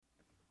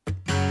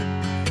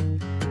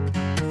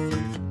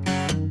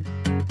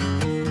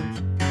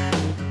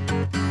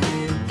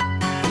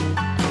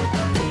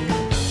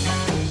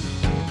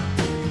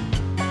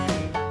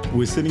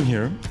We're sitting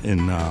here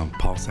in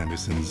Paul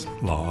Sanderson's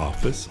law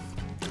office.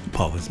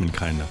 Paul has been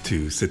kind enough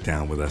to sit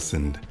down with us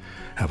and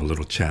have a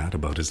little chat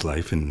about his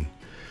life in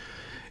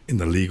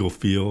the legal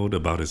field,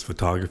 about his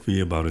photography,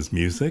 about his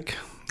music.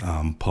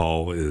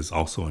 Paul is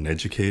also an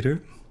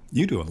educator.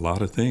 You do a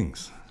lot of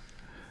things.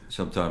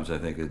 Sometimes I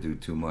think I do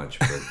too much,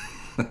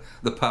 but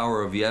the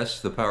power of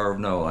yes, the power of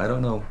no, I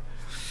don't know.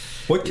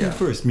 What came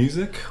first,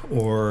 music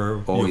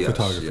or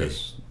photography?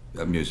 Yes,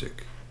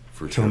 music,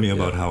 for sure. Tell me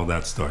about how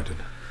that started.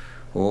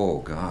 Oh,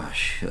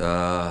 gosh.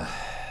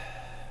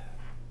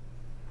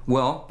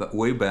 Well,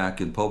 way back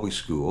in public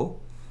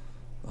school,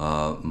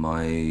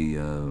 my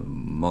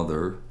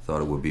mother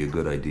thought it would be a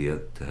good idea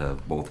to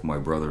have both my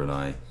brother and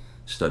I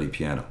study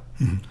piano.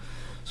 Mm-hmm.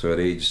 So at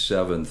age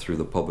 7, through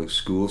the public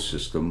school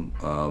system,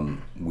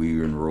 we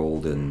were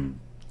enrolled in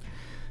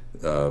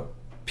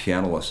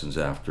piano lessons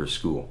after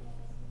school.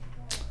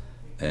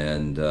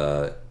 And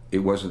it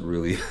wasn't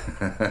really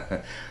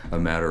a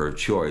matter of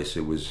choice.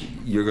 It was,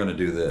 you're going to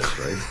do this,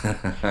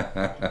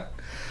 right?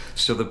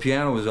 So the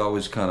piano was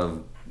always kind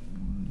of,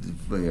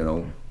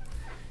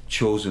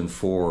 chosen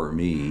for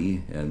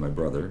me and my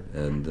brother.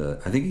 And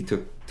I think he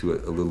took to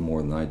it a little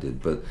more than I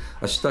did. But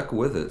I stuck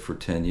with it for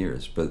 10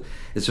 years. But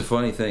it's a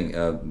funny thing.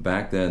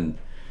 Back then,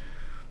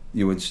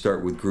 you would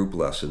start with group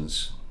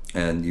lessons.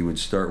 And you would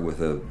start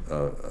with a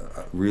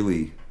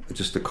really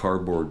just a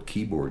cardboard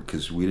keyboard,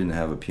 because we didn't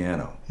have a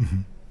piano.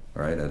 Mm-hmm.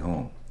 Right, at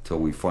home, till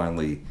my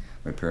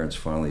parents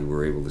finally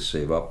were able to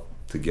save up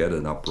to get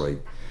an upright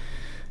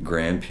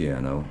grand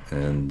piano,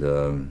 and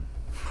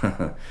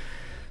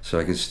so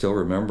I can still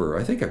remember.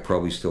 I think I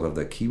probably still have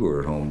that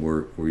keyboard at home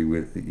where we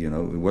would, it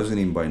wasn't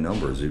even by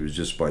numbers; it was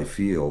just by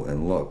feel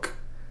and look.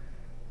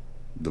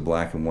 The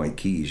black and white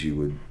keys you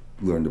would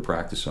learn to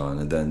practice on,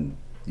 and then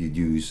you'd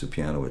use the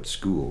piano at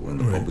school in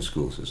the public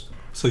school system.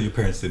 So your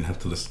parents didn't have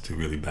to listen to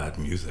really bad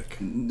music?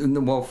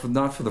 Well,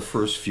 not for the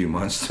first few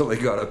months till they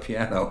got a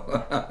piano.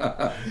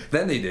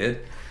 Then they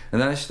did.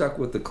 And then I stuck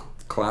with the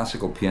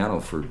classical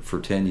piano for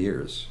 10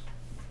 years.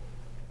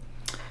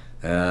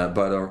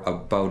 But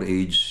about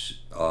age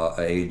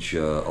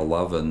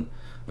 11,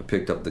 I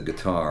picked up the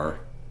guitar.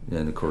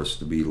 And, of course,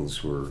 the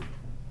Beatles were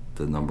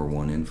the number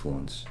one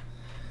influence.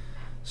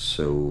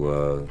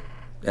 So,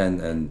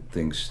 and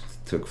things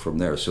took from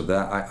there. So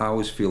that I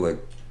always feel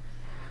like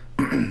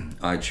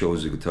I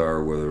chose the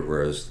guitar,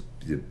 whereas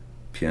the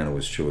piano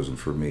was chosen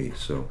for me.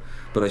 So,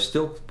 but I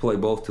still play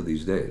both to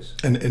these days.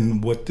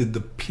 And what did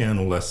the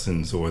piano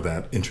lessons or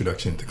that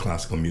introduction to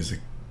classical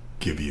music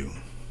give you?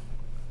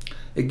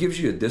 It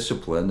gives you a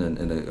discipline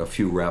and a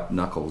few rapped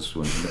knuckles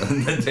when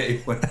the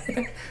day when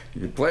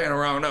you're playing a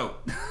wrong note.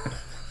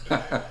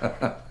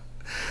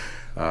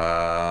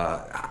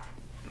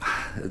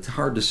 It's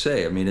hard to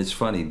say. I mean, it's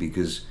funny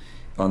because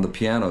on the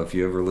piano, if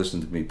you ever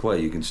listen to me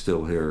play, you can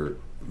still hear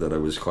that I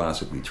was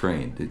classically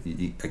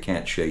trained. I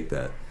can't shake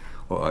that.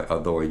 Well,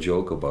 although I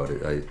joke about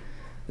it,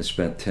 I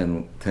spent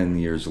 10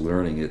 years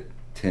learning it,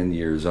 10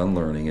 years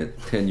unlearning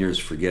it, 10 years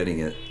forgetting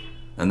it,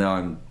 and now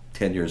I'm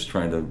 10 years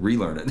trying to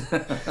relearn it.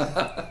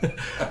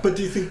 But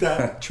do you think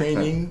that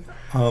training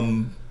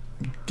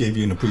gave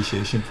you an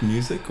appreciation for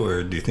music,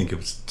 or do you think it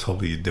was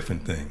totally a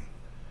different thing?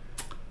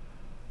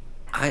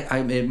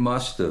 It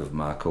must have,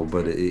 Mako,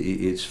 but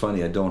it's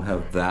funny, I don't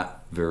have that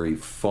very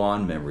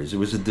fond memories. It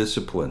was a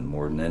discipline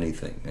more than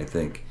anything, I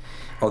think.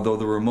 Although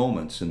there were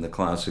moments in the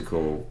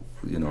classical,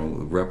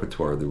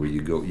 repertoire where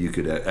you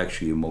could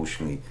actually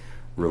emotionally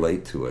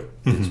relate to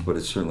it. Mm-hmm. But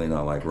it's certainly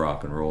not like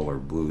rock and roll or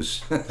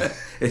blues.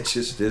 It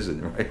just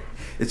isn't, right?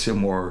 It's a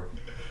more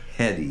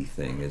heady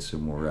thing. It's a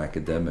more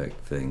academic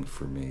thing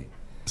for me.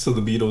 So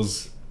the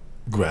Beatles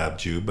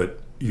grabbed you,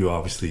 but you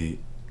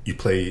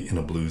play in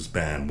a blues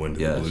band. When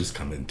did the blues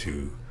come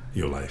into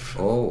your life?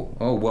 Oh,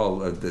 well,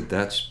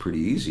 that's pretty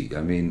easy.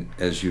 I mean,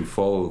 as you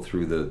follow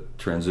through the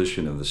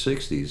transition of the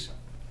 60s,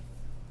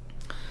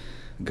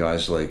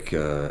 guys like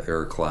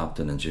Eric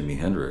Clapton and Jimi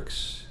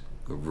Hendrix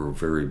were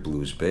very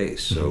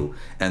blues-based. So, mm-hmm.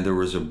 And there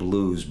was a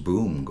blues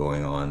boom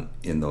going on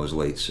in those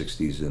late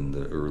 60s and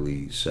the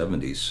early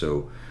 70s.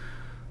 So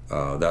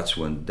that's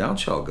when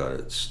Downchild got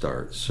its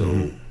start. So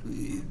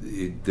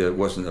mm-hmm. That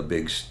wasn't a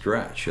big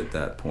stretch at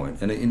that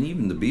point. And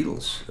even the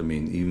Beatles, I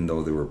mean, even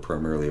though they were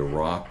primarily a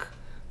rock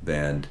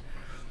band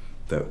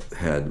that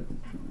had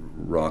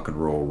rock and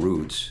roll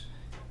roots,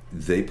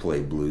 they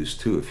played blues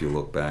too. If you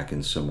look back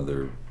in some of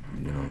their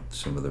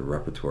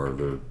repertoire,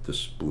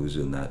 there's blues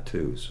in that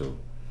too. So,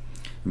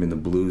 I mean, the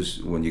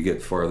blues, when you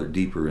get farther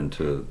deeper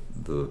into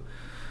the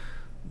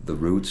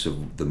roots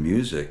of the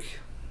music,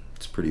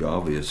 it's pretty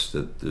obvious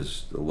that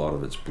there's a lot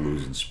of it's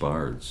blues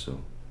inspired.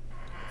 So,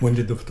 when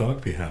did the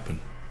photography happen?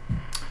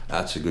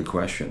 That's a good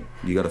question.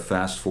 You got to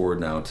fast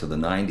forward now to the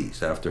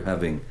 90s, after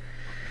having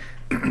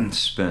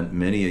spent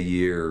many a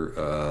year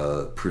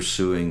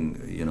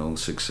pursuing,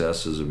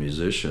 success as a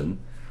musician,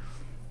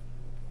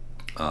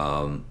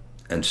 and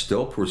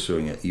still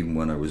pursuing it even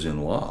when I was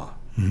in law.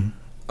 Mm-hmm.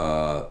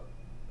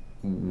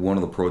 One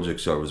of the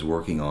projects I was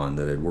working on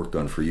that I'd worked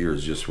on for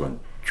years just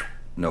went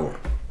nowhere.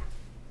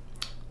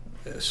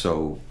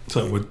 So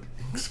would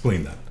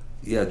explain that.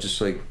 yeah, just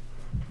like,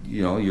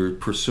 you're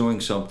pursuing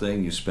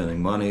something, you're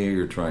spending money,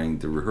 you're trying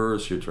to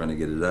rehearse, you're trying to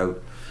get it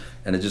out,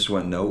 and it just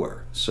went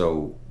nowhere.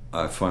 So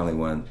I finally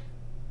went,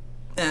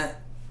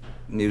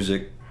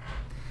 music.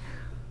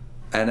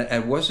 And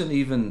it wasn't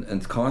even a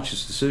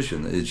conscious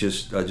decision. I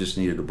just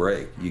needed a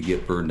break. You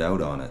get burned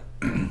out on it.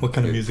 What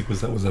kind of music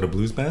was that? Was that a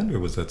blues band, or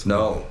was that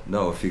something?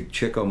 No. If you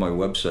check on my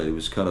website, it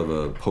was kind of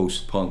a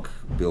post-punk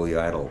Billy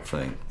Idol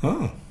thing.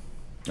 Oh.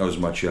 I was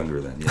much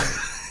younger then, yeah.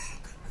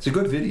 It's a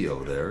good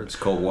video there. It's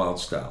called Wild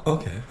Style.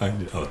 Okay. I'll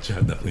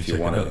definitely check it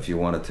out. If you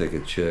want to take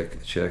a check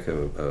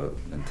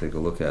and take a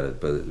look at it.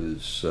 But it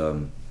was...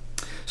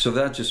 so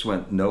that just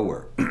went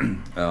nowhere.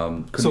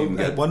 So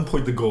at one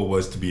point the goal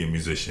was to be a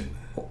musician.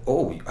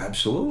 Oh,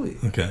 absolutely.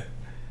 Okay.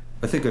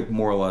 I think I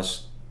more or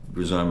less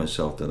resigned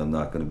myself that I'm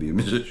not going to be a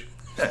musician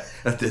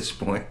at this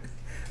point.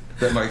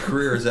 That my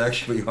career is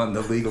actually on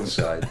the legal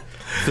side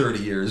 30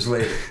 years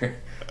later.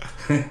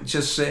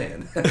 Just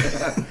saying.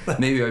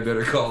 Maybe I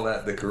better call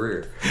that the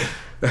career.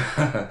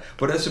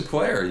 But as a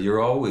player,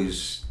 you're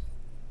always,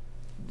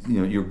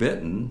 you're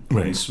bitten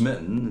and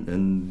smitten,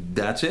 and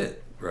that's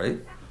it, right?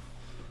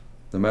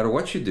 No matter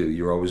what you do,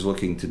 you're always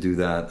looking to do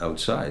that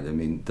outside. I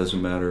mean, it doesn't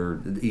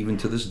matter, even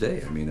to this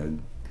day. I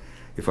mean,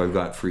 if I've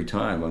got free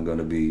time, I'm going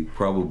to be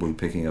probably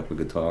picking up a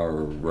guitar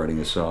or writing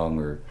a song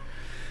or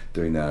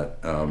doing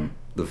that.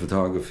 The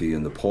photography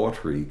and the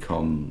poetry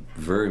come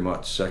very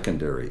much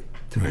secondary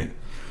to me.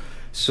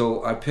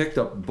 So I picked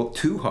up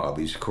two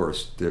hobbies, of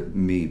course,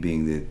 me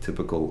being the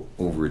typical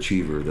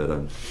overachiever that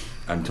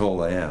I'm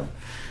told I am.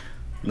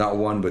 Not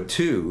one, but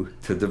two,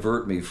 to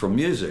divert me from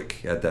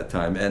music at that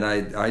time. And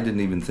I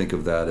didn't even think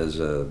of that as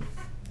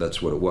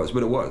that's what it was,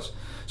 but it was.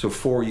 So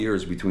 4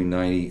 years between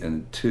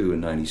 92 and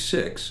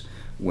 96,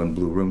 when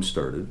Blue Room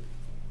started,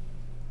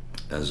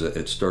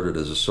 it started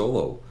as a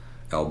solo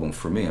album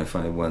for me. I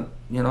finally went,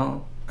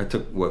 I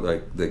took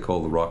what they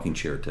call the rocking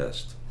chair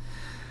test.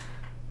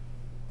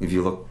 If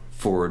you look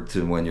forward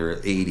to when you're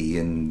 80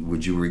 and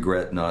would you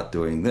regret not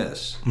doing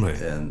this?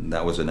 Right. And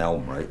that was an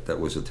album, right?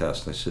 That was a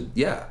test. I said,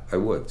 yeah, I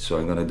would. So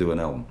I'm going to do an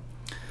album.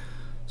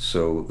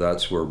 So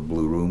that's where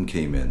Blue Room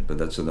came in, but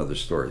that's another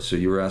story. So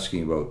you were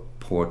asking about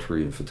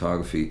poetry and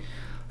photography.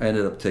 I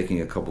ended up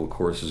taking a couple of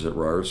courses at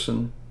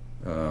Ryerson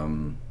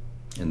in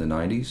the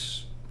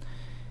 90s,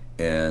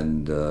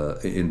 and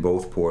in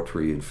both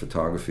poetry and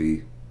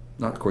photography.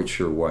 Not quite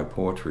sure why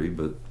poetry,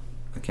 but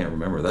I can't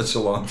remember. That's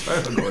a long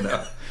time ago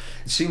now.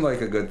 It seemed like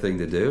a good thing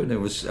to do, and it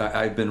was.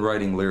 I've been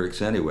writing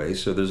lyrics anyway,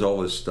 so there's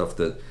all this stuff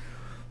that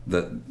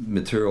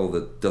material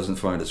that doesn't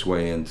find its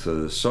way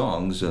into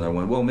songs, and I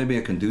went, well, maybe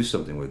I can do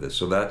something with this.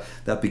 So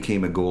that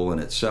became a goal in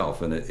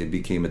itself, and it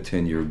became a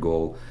 10-year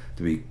goal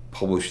to be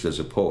published as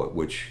a poet,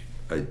 which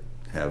I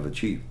have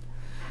achieved.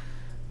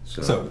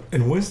 So,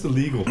 and where's the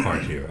legal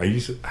part here?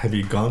 Have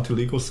you gone to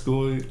legal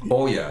school?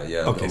 Oh yeah.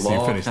 Okay, the so law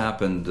you finished.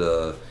 happened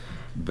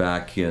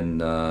back in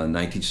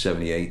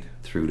 1978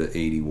 through to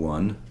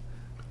 81.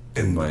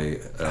 And my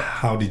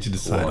how did you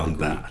decide on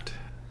degree. that?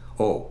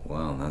 Oh,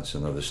 well, that's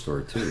another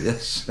story too.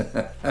 Yes.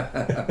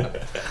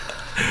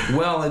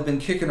 Well, I'd been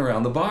kicking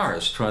around the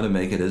bars trying to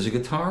make it as a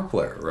guitar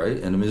player, right,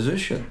 and a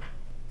musician,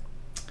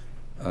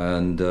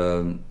 and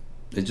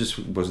it just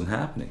wasn't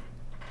happening.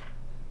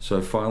 So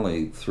I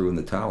finally threw in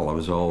the towel. I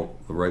was all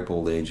the ripe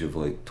old age of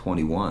like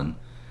 21.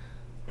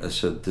 I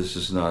said, this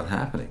is not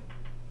happening.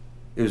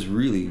 It was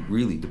really,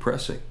 really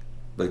depressing,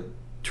 like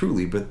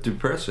truly, but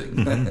depressing.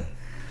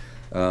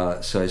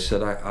 Mm-hmm. So I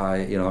said,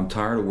 I'm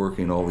tired of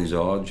working all these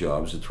odd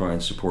jobs to try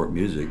and support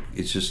music.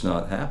 It's just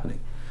not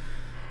happening.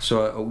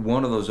 So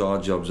one of those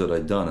odd jobs that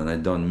I'd done, and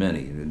I'd done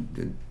many,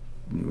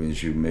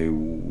 as you may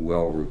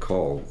well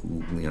recall,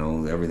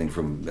 everything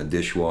from a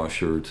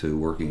dishwasher to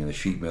working in a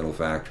sheet metal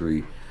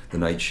factory, the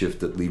night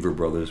shift at Lever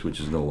Brothers, which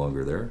is no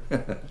longer there,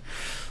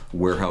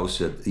 warehouse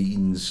at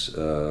Eaton's,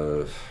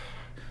 a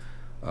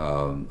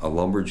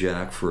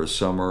lumberjack for a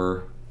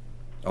summer.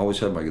 Always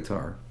had my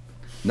guitar.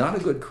 Not a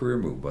good career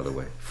move, by the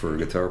way, for a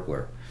guitar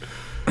player,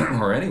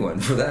 or anyone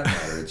for that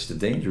matter. It's a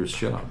dangerous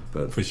job.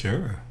 But for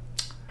sure.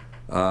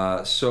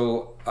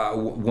 So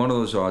one of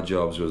those odd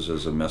jobs was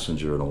as a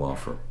messenger at a law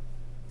firm,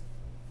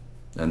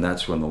 and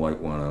that's when the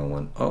light went on. I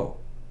went, oh,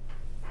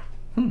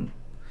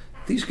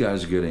 these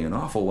guys are getting an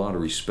awful lot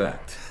of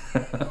respect,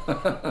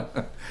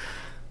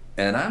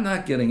 and I'm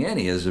not getting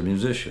any as a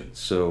musician.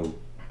 So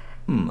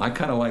I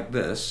kind of like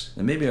this,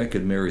 and maybe I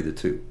could marry the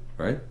two,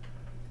 right?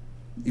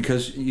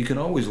 Because you can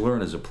always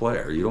learn as a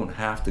player. You don't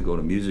have to go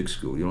to music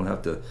school. You don't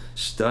have to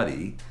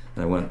study.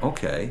 And I went,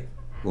 okay,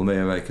 well,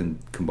 maybe I can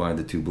combine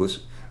the two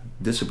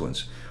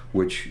disciplines,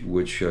 which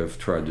I've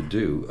tried to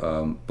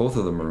do. Both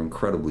of them are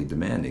incredibly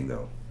demanding,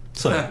 though.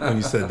 So when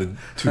you said the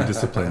two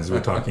disciplines,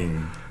 we're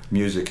talking...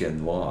 music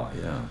and law,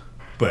 yeah.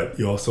 But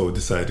you also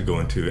decided to go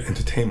into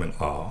entertainment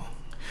law.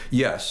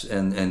 Yes,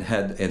 and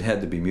it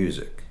had to be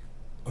music.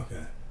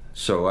 Okay.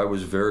 So I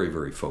was very,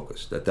 very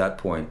focused. At that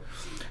point,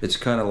 it's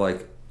kind of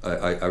like,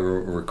 I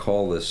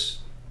recall this,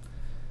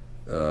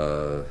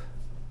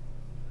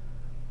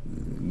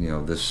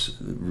 this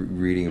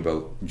reading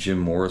about Jim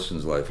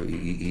Morrison's life.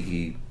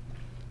 He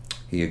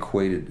he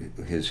equated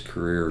his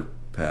career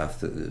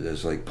path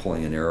as like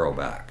pulling an arrow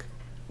back.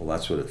 Well,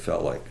 that's what it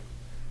felt like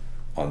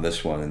on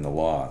this one in the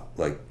law.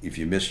 Like if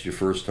you missed your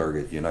first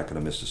target, you're not going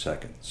to miss the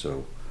second.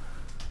 So,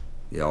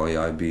 yeah,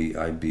 I'd be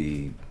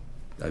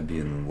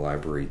in the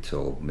library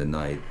till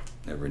midnight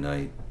every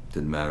night.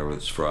 Didn't matter whether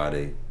it's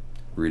Friday,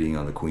 reading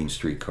on the Queen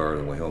Street car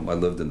on the way home. I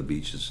lived in the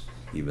beaches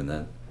even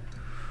then.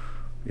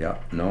 Yeah,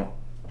 no,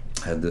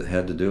 had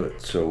to do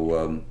it.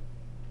 So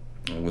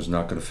I was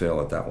not going to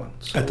fail at that one.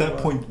 So, at that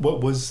point,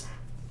 what was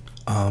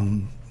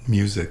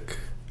music?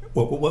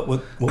 What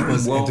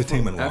was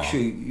entertainment law?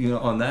 Actually,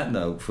 on that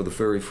note, for the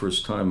very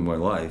first time in my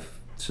life,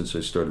 since I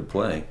started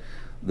playing,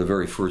 the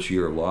very first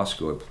year of law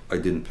school, I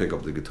didn't pick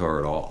up the guitar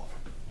at all.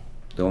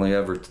 The only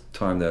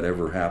time that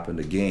ever happened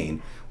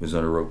again was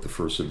when I wrote the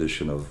first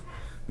edition of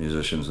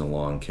Musicians in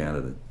Law in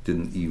Canada.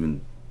 Didn't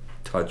even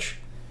touch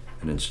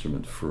an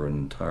instrument for an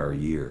entire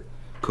year.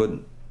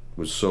 Couldn't.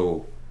 Was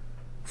so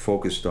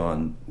focused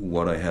on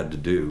what I had to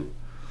do.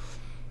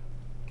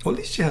 Well, at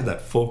least you have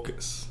that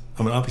focus.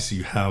 I mean, obviously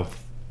you have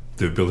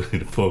the ability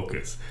to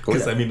focus.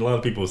 Because, I mean, a lot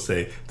of people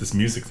say, this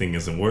music thing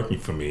isn't working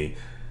for me,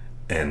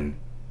 and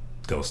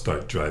they'll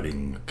start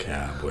driving a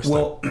cab or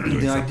start doing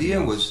the idea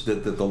else. was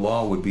that the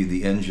law would be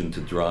the engine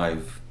to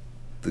drive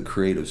the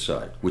creative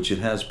side, which it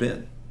has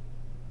been.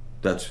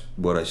 That's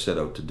what I set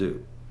out to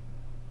do.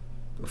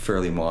 A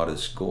fairly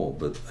modest goal,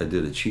 but I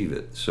did achieve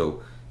it.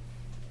 So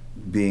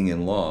being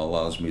in law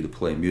allows me to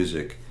play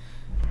music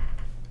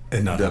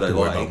and not have to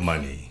worry about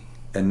money.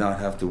 And not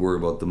have to worry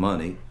about the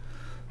money.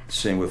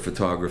 Same with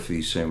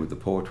photography, same with the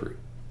poetry.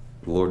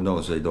 Lord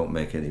knows I don't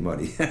make any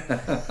money.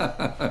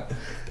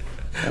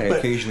 I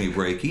occasionally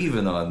break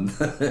even on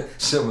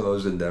some of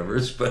those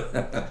endeavors, but...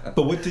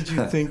 But what did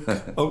you think...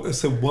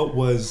 so what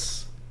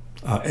was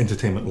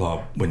entertainment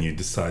law when you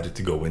decided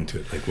to go into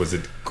it? Like, was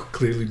it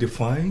clearly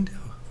defined?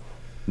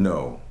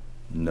 No.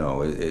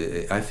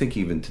 I think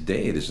even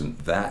today it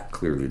isn't that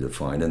clearly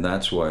defined, and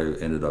that's why I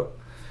ended up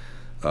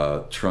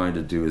trying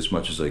to do as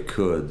much as I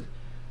could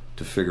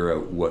to figure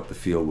out what the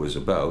field was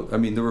about. I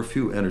mean, there were a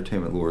few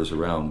entertainment lawyers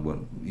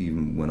around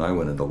even when I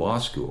went into law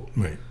school.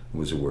 Right. I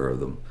was aware of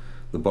them.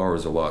 The bar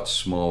is a lot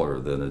smaller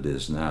than it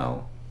is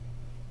now.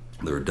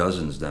 There are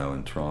dozens now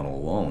in Toronto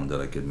alone that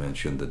I could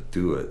mention that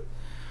do it.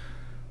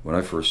 When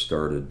I first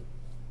started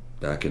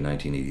back in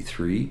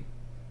 1983,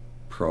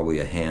 probably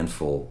a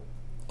handful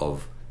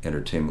of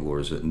entertainment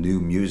lawyers that knew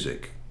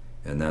music,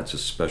 and that's a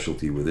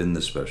specialty within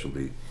the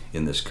specialty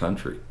in this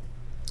country.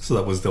 So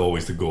that was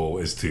always the goal,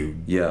 is to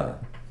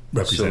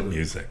represent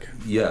music.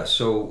 Yeah,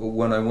 so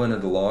when I went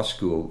into law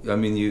school, I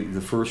mean,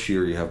 the first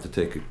year you have to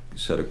take a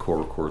set of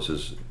core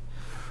courses.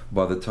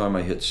 By the time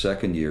I hit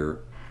second year,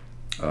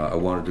 I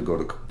wanted to go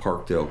to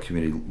Parkdale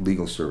Community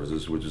Legal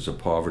Services, which is a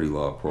poverty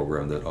law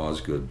program that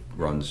Osgood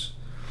runs.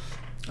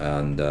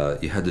 And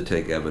you had to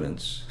take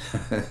evidence.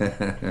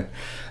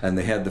 And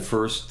they had the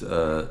first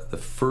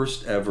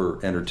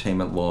ever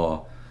entertainment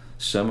law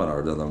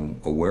seminar that I'm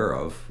aware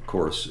of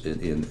course,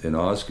 in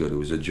Osgood. It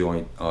was a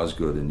joint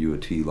Osgood and U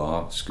of T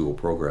law school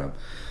program.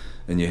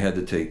 And you had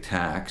to take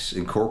tax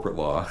and corporate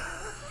law.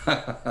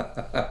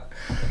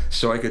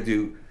 So I could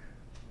do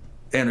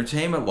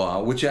entertainment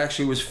law, which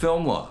actually was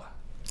film law.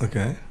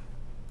 Okay.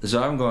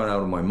 So I'm going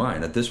out of my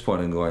mind. At this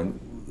point, I'm going,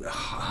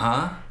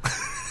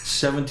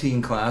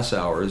 17 class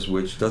hours,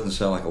 which doesn't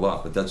sound like a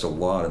lot, but that's a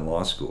lot in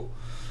law school.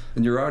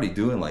 And you're already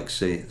doing like,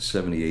 say,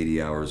 70,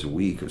 80 hours a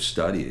week of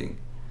studying.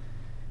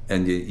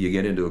 And you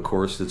get into a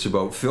course that's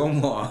about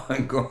film law.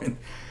 I'm going,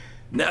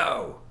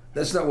 no,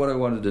 that's not what I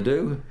wanted to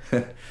do.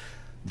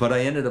 But I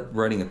ended up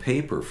writing a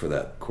paper for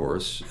that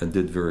course and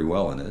did very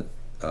well in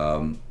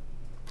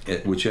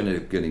it, which ended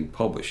up getting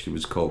published. It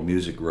was called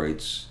Music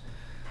Rights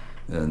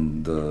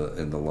and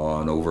the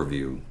Law and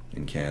Overview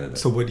in Canada.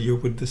 So what year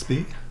would this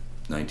be?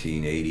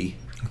 1980.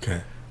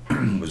 Okay.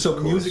 So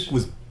music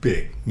was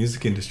big.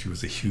 Music industry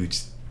was a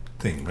huge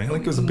thing, right?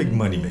 Like it was a big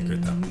moneymaker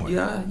at that point.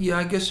 Yeah,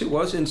 I guess it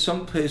was. In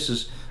some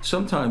cases,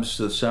 sometimes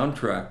the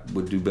soundtrack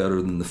would do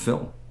better than the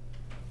film.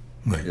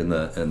 Right. In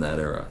that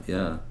era,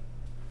 yeah.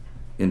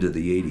 Into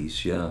the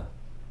 80s, yeah.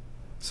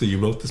 So you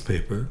wrote this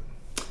paper.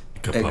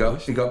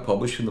 It got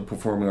published in the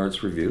Performing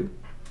Arts Review,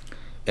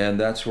 and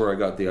that's where I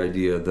got the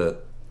idea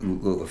that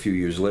a few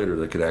years later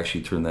that I could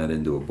actually turn that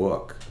into a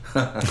book.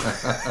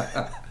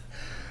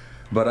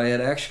 But I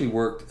had actually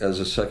worked as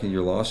a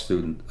second-year law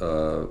student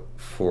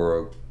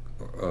for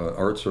an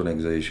arts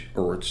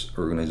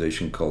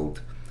organization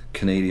called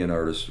Canadian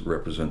Artists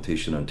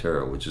Representation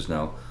Ontario, which is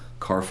now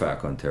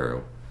CARFAC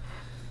Ontario.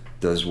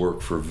 Does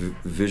work for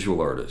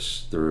visual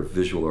artists. They're a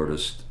visual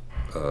artist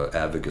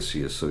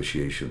advocacy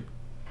association.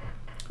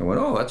 I went,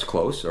 oh, that's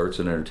close, arts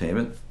and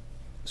entertainment.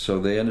 So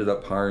they ended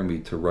up hiring me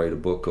to write a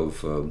book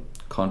of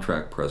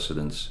contract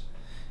precedents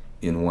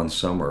in one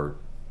summer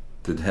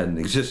that hadn't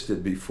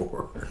existed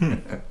before.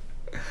 And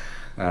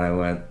I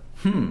went,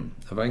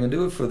 if I can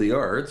do it for the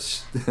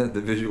arts,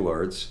 the visual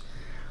arts,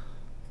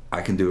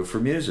 I can do it for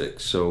music.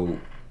 So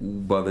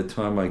by the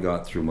time I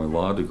got through my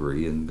law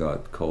degree and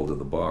got called to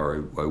the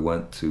bar, I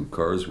went to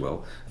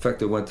Carswell. In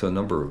fact, I went to a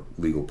number of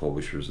legal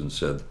publishers and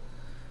said,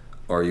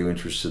 "Are you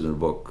interested in a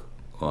book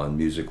on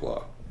music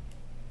law?"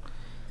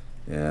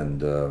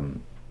 And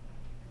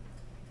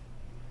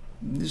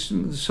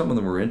some of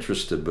them were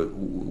interested,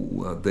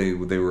 but they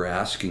were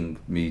asking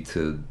me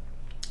to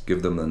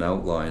give them an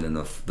outline in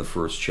the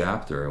first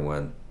chapter. I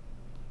went,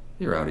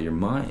 "You're out of your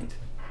mind.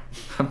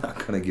 I'm not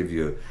going to give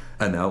you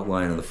an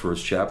outline of the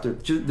first chapter."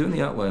 Just doing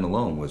the outline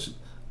alone was an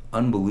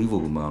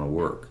unbelievable amount of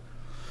work.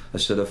 I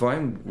said, if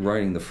I'm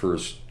writing the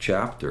first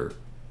chapter,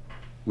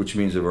 which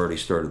means I've already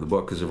started the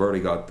book, because I've already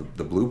got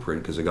the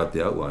blueprint, because I got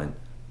the outline,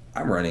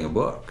 I'm writing a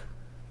book.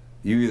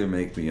 You either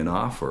make me an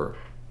offer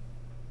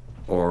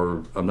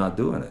or I'm not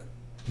doing it.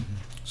 Mm-hmm.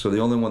 So the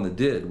only one that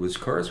did was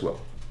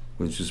Carswell,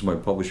 which is my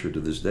publisher to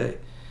this day.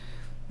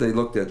 They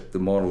looked at the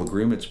model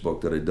agreements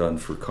book that I'd done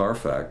for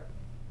Carfax,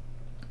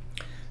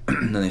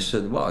 and they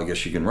said, "Well, I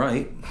guess you can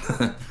write.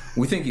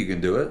 We think you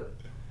can do it.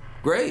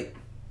 Great.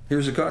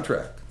 Here's a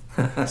contract."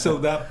 So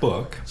that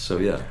book. So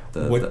yeah.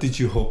 What did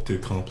you hope to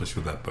accomplish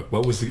with that book?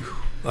 What was it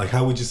like?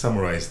 How would you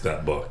summarize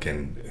that book?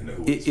 And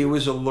it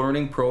was a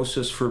learning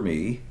process for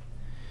me.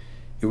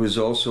 It was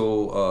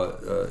also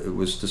it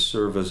was to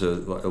serve as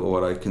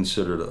what I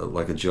considered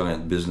like a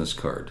giant business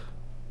card,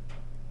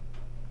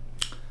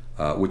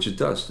 which it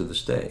does to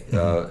this day.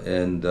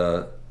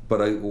 Mm-hmm.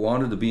 But I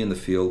wanted to be in the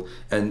field,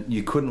 and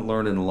you couldn't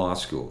learn in law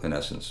school, in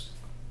essence,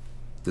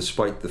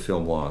 despite the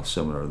film law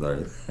seminar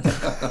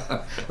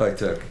that I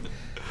took.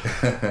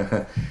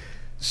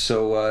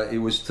 So it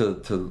was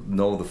to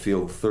know the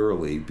field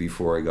thoroughly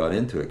before I got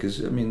into it, because,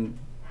 I mean,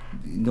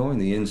 knowing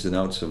the ins and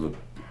outs of a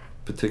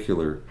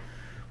particular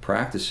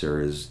practice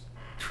area is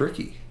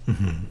tricky.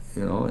 Mm-hmm.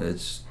 You know,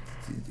 it's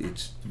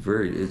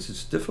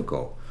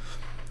difficult.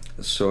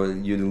 So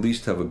you'd at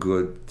least have a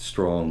good,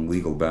 strong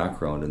legal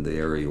background in the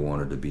area you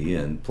wanted to be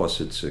in. Plus,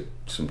 it's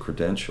some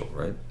credential,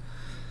 right?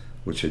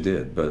 Which I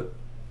did. But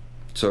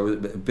so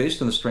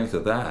based on the strength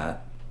of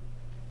that,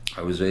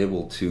 I was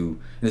able to,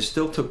 and it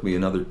still took me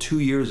another 2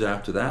 years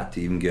after that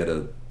to even get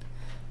a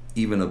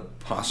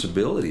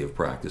possibility of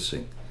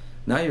practicing.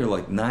 Now you're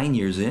like 9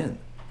 years in.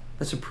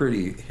 That's a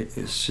pretty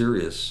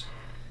serious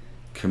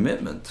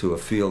commitment to a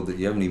field that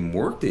you haven't even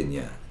worked in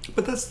yet.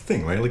 But that's the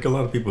thing, right? Like, a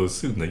lot of people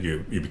assume that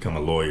you become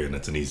a lawyer and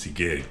it's an easy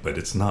gig, but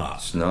it's not.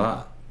 It's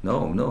not.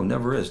 No,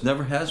 never is.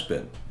 Never has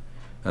been.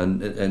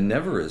 And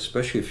never is,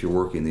 especially if you're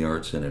working in the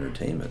arts and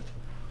entertainment.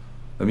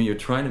 I mean, you're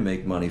trying to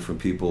make money from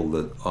people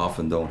that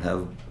often don't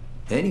have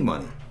any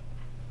money.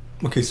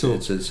 Okay, so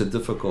it's a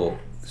difficult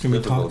Can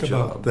we talk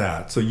job. about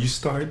that? So you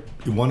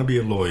want to be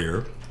a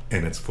lawyer,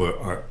 and it's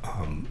for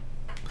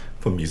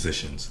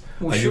musicians.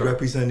 Well, Are sure. you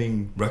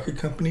representing record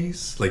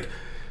companies? Like,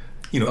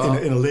 you know,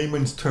 in a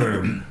layman's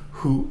term,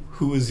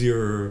 who is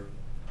your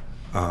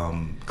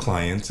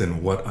clients,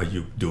 and what are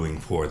you doing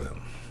for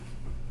them?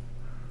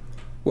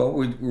 Well,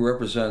 we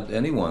represent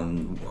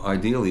anyone,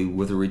 ideally,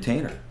 with a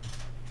retainer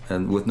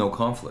and with no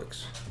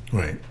conflicts.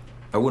 Right.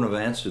 I wouldn't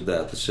have answered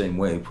that the same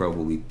way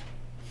probably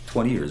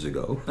 20 years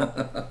ago.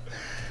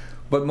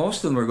 But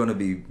most of them are going to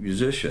be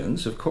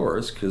musicians, of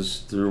course,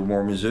 because there are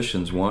more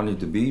musicians wanting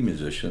to be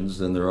musicians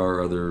than there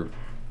are other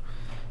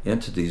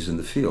entities in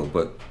the field.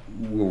 But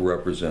we'll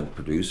represent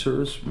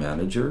producers,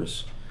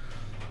 managers,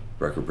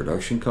 record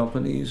production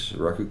companies,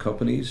 record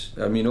companies.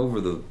 I mean, over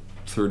the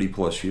 30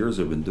 plus years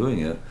I've been doing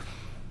it,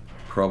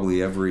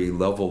 probably every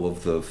level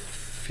of the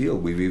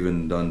field. We've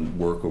even done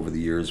work over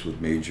the years with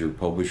major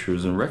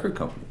publishers and record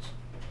companies.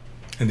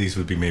 And these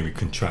would be maybe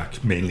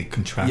mainly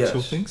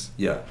contractual Yes. things?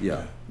 Yeah,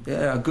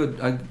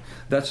 good.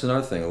 That's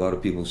another thing. A lot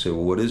of people say,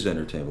 well, what is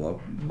entertainment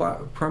law?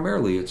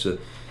 Primarily, it's a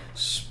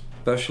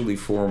specialty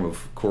form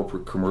of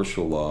corporate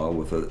commercial law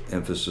with an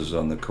emphasis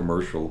on the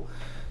commercial,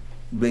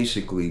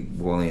 basically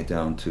boiling it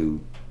down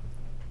to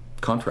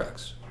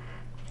contracts.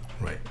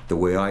 Right. The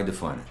way I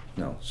define it.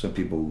 Now, some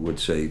people would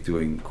say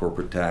doing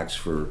corporate tax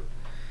for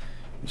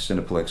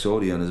Cineplex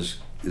Odeon is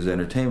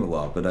entertainment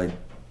law, but I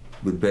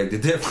would beg to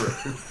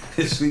differ.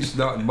 At least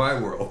not in my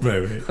world.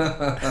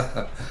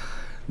 Right.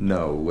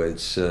 No,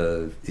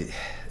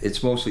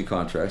 it's mostly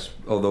contracts,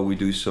 although we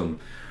do some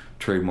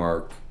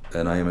trademark,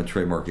 and I am a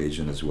trademark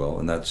agent as well,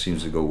 and that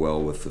seems to go well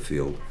with the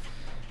field.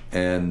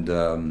 And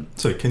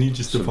so can you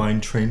just define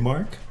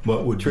trademark?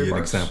 What would be an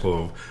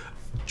example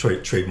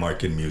of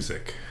trademark in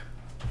music?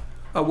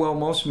 Well,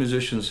 most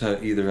musicians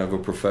either have a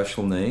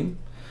professional name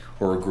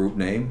or a group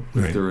name,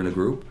 if Right. they're in a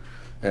group.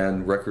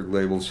 And record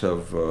labels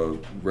have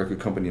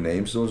record company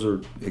names. Those are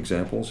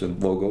examples,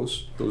 and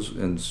logos. Those,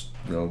 and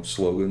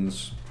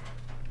slogans,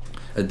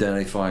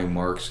 identifying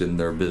marks in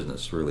their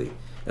business. Really,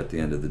 at the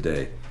end of the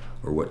day,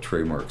 or what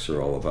trademarks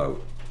are all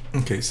about.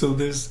 Okay, so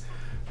there's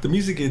the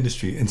music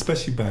industry, and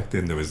especially back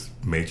then, there was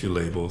major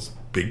labels,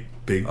 big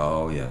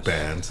Oh yes.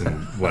 bands,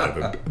 and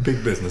whatever,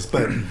 big business.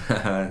 But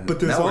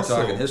there's now also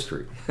we're talking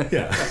history.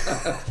 Yeah.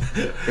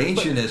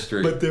 Ancient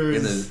history but there in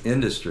is, the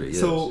industry. Yes.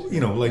 So,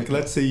 like,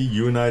 let's say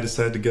you and I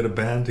decide to get a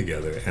band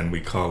together and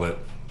we call it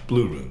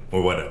Blue Room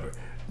or whatever.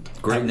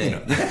 Great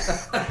name.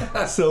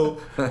 So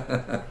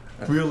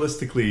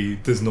realistically,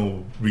 there's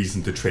no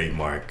reason to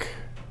trademark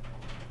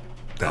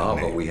that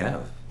name. But we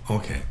have.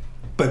 Okay.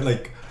 But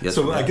like, Yes,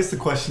 so we I have. guess the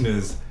question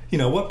is,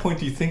 at what point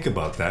do you think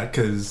about that?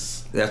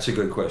 Because, That's a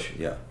good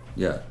question.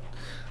 Yeah.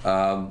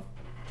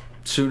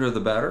 Sooner the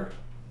better,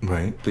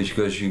 right.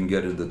 because you can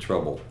get into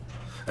trouble.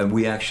 And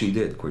we actually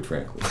did, quite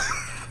frankly.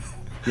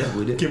 Yeah,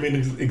 we did. Give me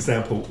an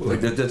example.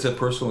 Like, That's a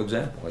personal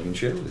example I can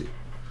share with you.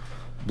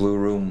 Blue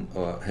Room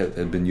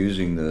had been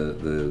using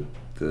the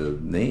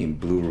name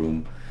Blue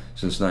Room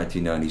since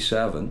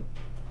 1997.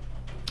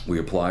 We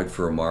applied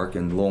for a mark,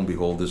 and lo and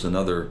behold, there's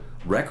another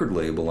record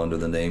label under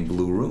the name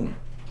Blue Room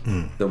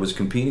that was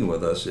competing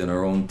with us in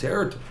our own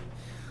territory,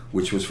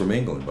 which was from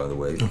England, by the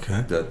way.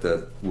 Okay.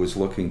 That was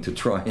looking to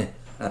try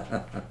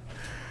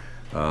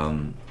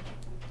and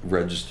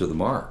register the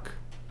mark.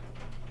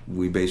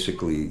 We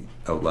basically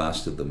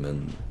outlasted them,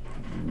 and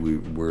we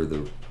were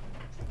the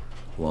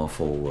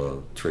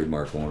lawful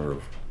trademark owner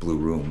of Blue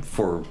Room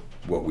for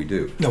what we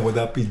do. now, would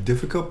that be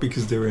difficult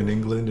because they're in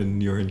England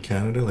and you're in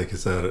Canada? Like,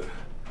 is that...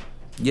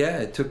 Yeah,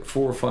 it took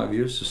 4 or 5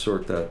 years to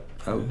sort that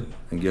out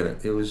and get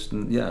it. It was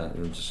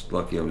just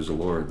lucky I was a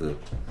lawyer that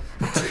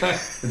I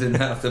didn't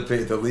have to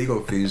pay the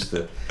legal fees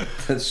to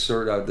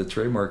sort out the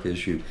trademark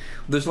issue.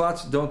 There's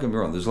lots, don't get me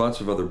wrong, there's lots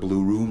of other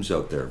Blue Rooms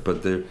out there,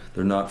 but they're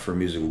not for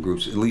musical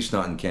groups, at least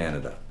not in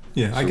Canada.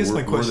 Yeah, I So guess my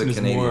we're the question is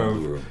Canadian more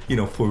Blue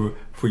of, Room.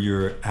 for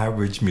your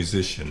average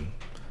musician,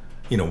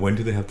 when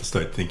do they have to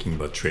start thinking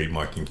about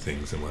trademarking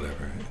things and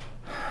whatever?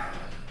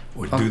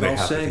 Or do they I'll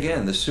have say to think again,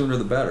 about the sooner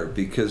the better,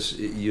 because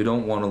you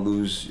don't want to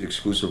lose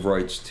exclusive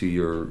rights to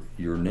your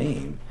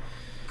name.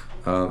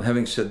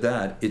 Having said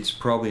that, it's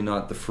probably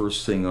not the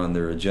first thing on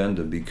their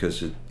agenda,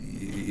 because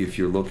if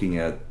you're looking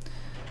at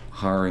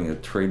hiring a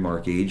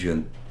trademark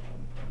agent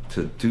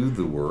to do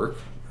the work,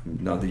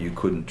 not that you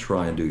couldn't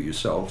try and do it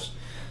yourselves,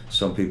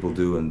 some people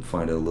do and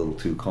find it a little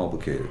too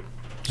complicated.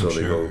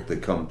 So they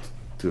come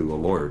to a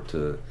lawyer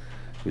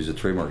who's a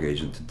trademark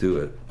agent to do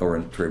it, or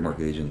a trademark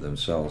agent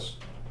themselves.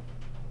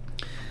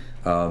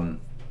 But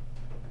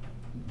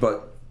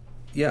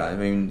yeah, I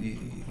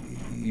mean,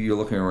 you're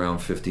looking around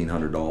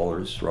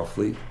 $1,500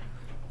 roughly,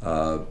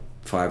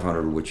 500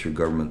 of which are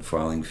government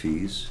filing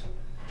fees.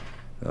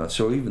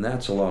 So even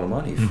that's a lot of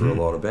money for a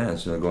lot of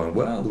bands. And they're going,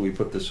 well, do we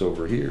put this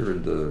over here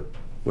into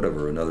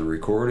whatever, another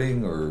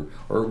recording or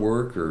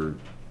artwork or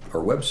our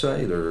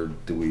website, or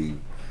do we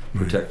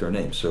protect our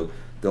name? So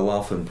they'll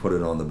often put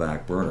it on the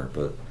back burner,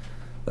 but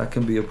that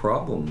can be a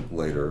problem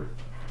later.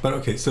 But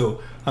okay,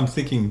 so I'm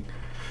thinking,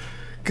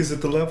 because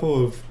at the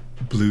level of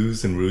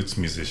blues and roots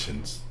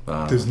musicians,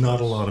 there's not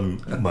a lot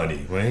of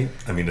money, right?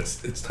 I mean,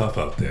 it's tough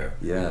out there.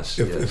 Yes.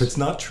 If it's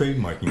not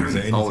trademarking, is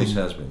there anything? Always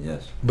has been,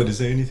 yes. But is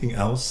there anything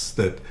else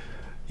that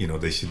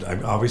they should?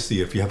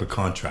 Obviously, if you have a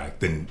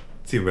contract, then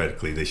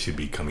theoretically they should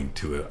be coming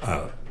to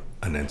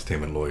an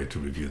entertainment lawyer to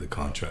review the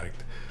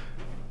contract.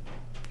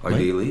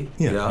 Ideally, right?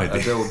 Yeah,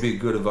 ideally. That would be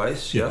good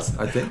advice. Yes.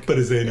 Yeah, I think. But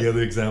is there any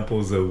other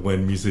examples of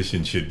when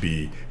musicians should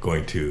be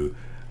going to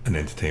an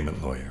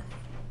entertainment lawyer,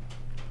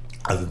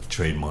 other than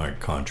trademark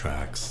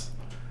contracts?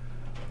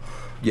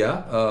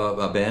 Yeah,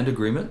 a band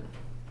agreement,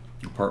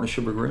 a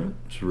partnership agreement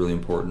is really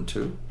important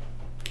too.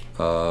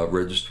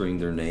 Registering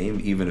their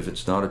name, even if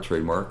it's not a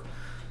trademark,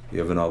 you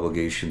have an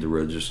obligation to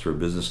register a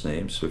business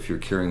name. So if you're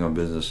carrying on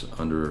business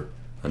under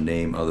a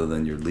name other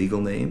than your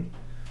legal name,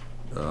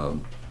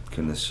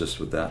 can assist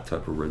with that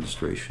type of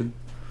registration.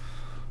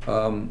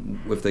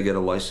 If they get a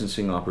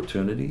licensing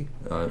opportunity,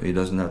 it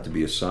doesn't have to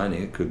be a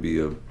signing. It could be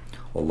a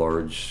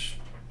large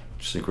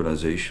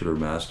synchronization or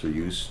master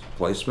use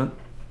placement,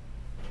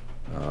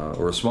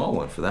 or a small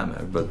one for that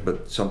matter.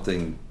 But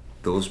something,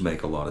 those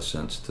make a lot of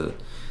sense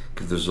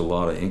because there's a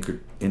lot of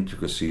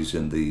intricacies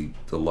in the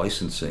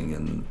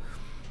licensing,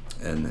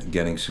 and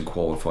getting some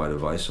qualified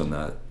advice on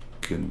that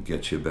can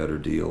get you a better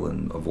deal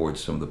and avoid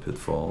some of the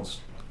pitfalls.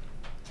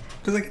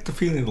 Because I get the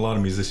feeling a lot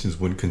of musicians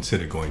wouldn't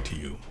consider going to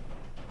you.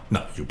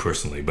 Not you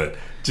personally, but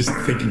just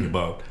thinking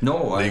about...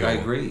 No, I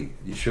agree.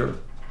 Sure.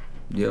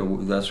 Yeah,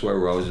 that's why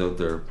we're always out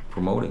there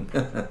promoting.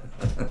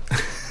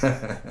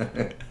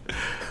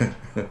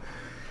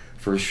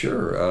 For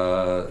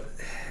sure.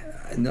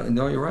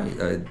 No, you're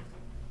right.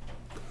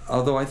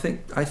 Although I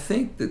think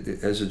that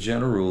as a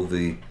general rule,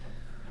 the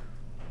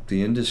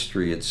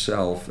industry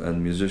itself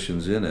and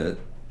musicians in it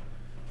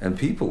and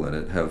people in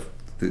it have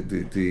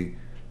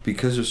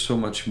because there's so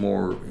much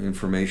more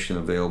information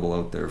available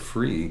out there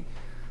free,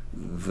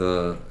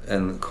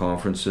 and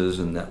conferences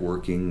and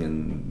networking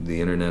and the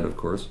internet, of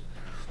course.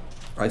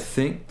 I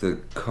think the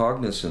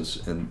cognizance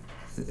and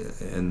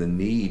the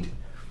need,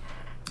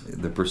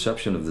 the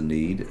perception of the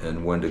need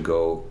and when to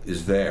go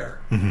is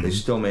there. Mm-hmm. They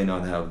still may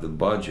not have the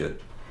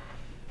budget,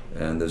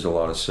 and there's a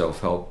lot of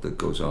self-help that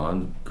goes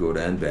on, good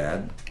and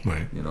bad.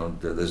 Right.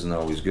 That isn't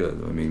always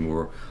good. I mean,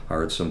 we're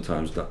hired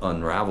sometimes to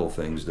unravel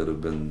things that have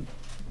been,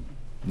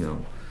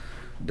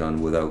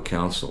 done without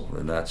counsel,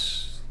 and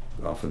that's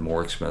often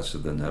more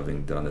expensive than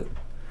having done it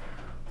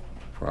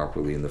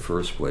properly in the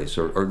first place,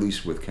 or at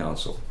least with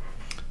counsel.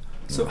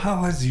 So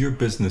how has your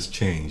business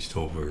changed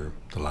over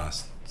the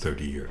last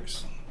 30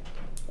 years?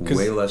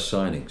 Way less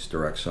signings,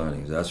 direct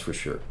signings, that's for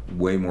sure.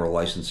 Way more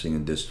licensing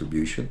and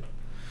distribution.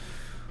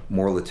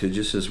 More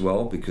litigious as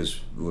well,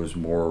 because there's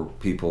more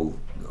people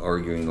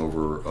arguing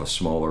over a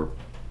smaller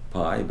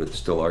pie, but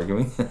still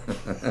arguing.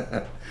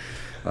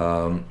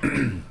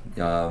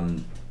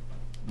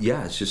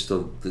 Yeah, it's just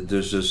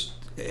there's just,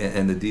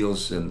 and the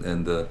deals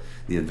and the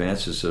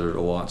advances are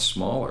a lot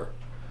smaller.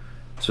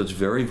 So it's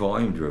very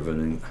volume driven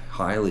and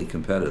highly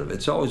competitive.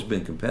 It's always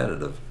been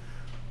competitive,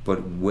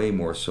 but way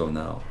more so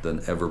now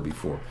than ever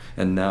before.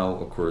 And now,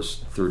 of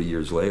course, 30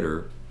 years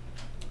later,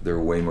 there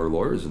are way more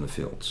lawyers in the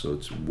field, so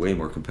it's way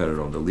more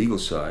competitive on the legal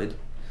side,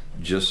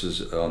 just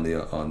as on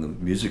the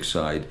music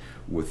side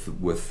with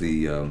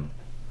the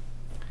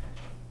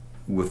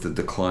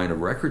decline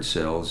of record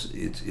sales.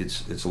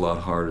 It's a lot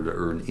harder to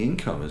earn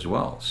income as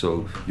well.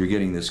 So you're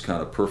getting this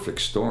kind of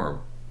perfect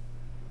storm.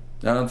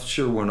 And I'm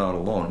sure we're not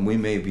alone. We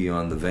may be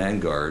on the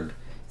vanguard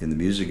in the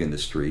music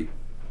industry,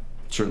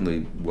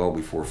 certainly well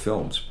before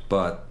films,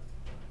 but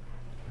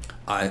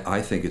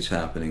I think it's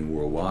happening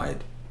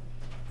worldwide.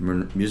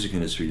 The music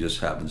industry just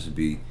happens to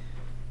be,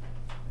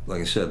 like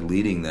I said,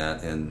 leading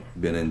that and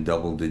been in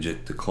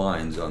double-digit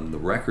declines on the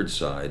record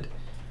side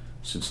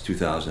since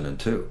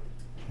 2002.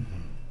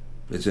 Mm-hmm.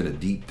 It's in a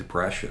deep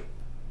depression,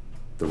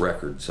 the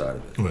record side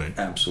of it. Right.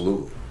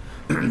 Absolutely.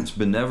 It's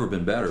never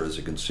been better as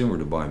a consumer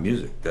to buy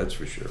music, that's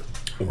for sure.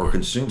 Or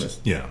consume it.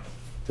 Yeah.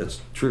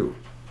 That's true.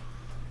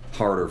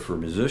 Harder for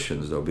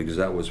musicians, though, because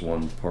that was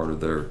one part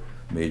of their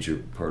major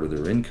part of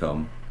their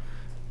income.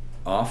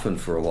 Often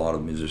for a lot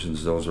of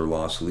musicians, those are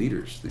lost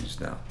leaders these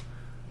now.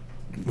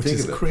 Which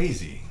is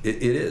crazy.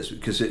 It is,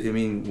 because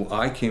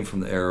I came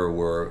from the era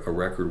where a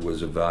record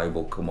was a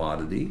valuable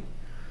commodity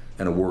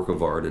and a work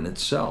of art in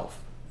itself.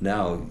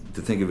 Now,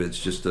 to think of it,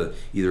 it's just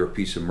either a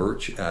piece of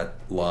merch at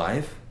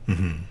live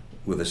mm-hmm.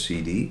 with a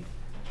CD.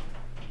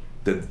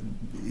 That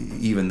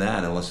even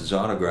that, unless it's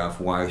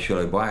autographed, why should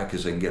I buy it?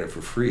 Because I can get it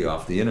for free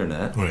off the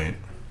internet. Right.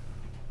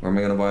 Or am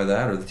I going to buy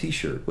that or the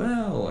T-shirt?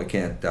 Well, I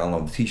can't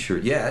download the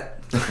T-shirt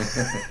yet,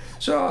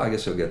 so I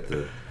guess I'll get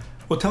the...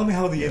 Well, tell me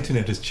how the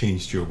internet has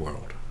changed your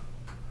world.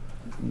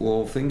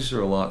 Well, things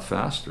are a lot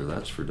faster,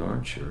 that's for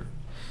darn sure.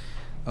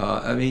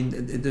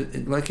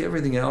 Like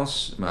everything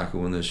else, Mako,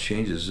 when there's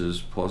changes,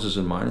 there's pluses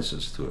and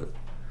minuses to it.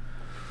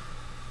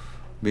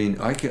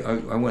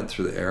 I went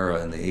through the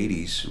era in the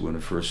 80s when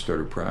I first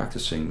started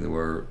practicing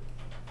where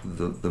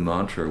the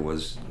mantra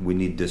was, we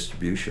need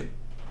distribution.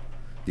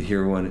 Do you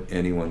hear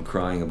anyone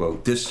crying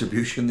about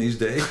distribution these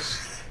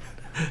days?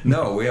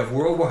 No, we have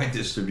worldwide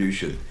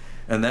distribution.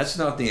 And that's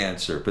not the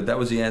answer, but that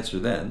was the answer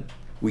then.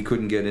 We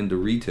couldn't get into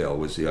retail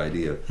was the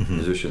idea, mm-hmm.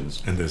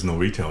 musicians. And there's no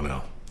retail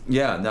now.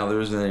 Yeah, now there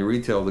isn't any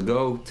retail to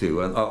go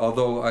to. And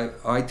although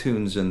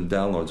iTunes and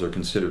downloads are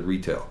considered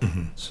retail.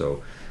 Mm-hmm.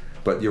 So,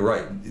 but you're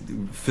right,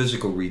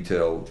 physical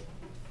retail,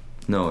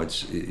 no,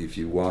 it's if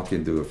you walk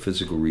into a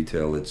physical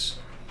retail, it's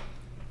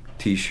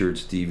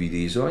T-shirts,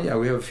 DVDs. Oh yeah,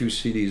 we have a few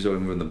CDs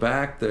over in the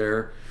back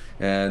there,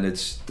 and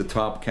it's the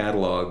top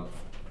catalog,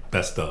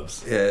 best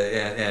ofs,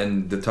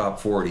 and the top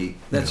 40.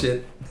 That's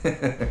it.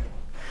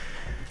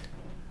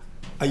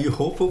 Are you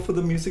hopeful for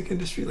the music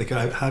industry? Like,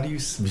 how do you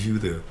view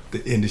the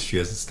industry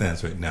as it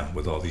stands right now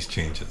with all these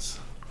changes?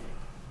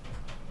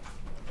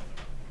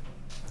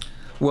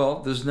 Well,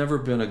 there's never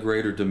been a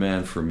greater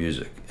demand for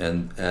music,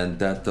 and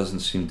that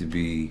doesn't seem to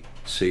be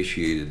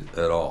satiated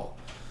at all.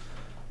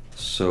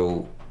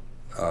 So.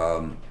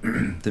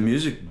 The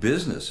music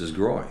business is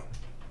growing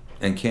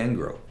and can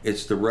grow.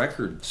 It's the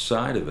record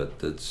side of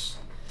it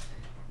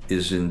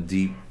is in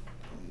deep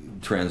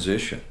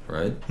transition,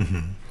 right?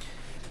 Mm-hmm.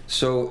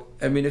 So,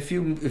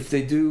 if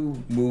they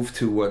do move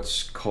to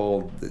what's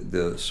called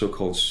the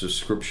so-called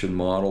subscription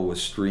model with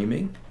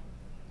streaming,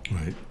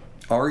 right?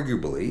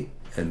 Arguably,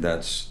 and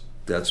that's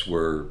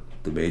where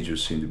the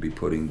majors seem to be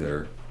putting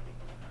their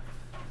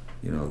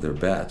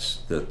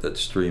bets that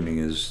streaming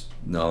is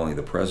not only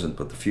the present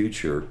but the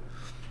future.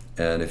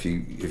 And if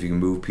you can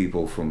move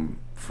people from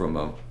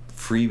a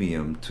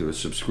freemium to a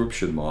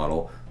subscription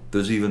model,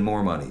 there's even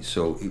more money.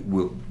 So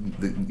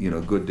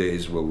good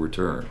days will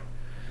return.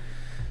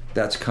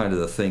 That's kind of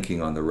the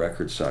thinking on the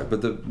record side.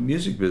 But the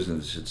music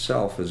business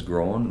itself has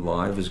grown.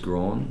 Live has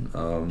grown.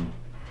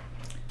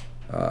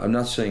 I'm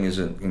not saying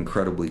isn't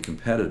incredibly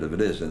competitive.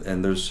 It is,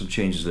 and there's some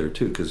changes there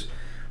too. Because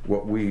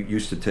what we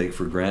used to take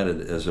for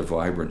granted as a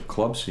vibrant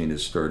club scene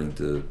is starting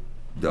to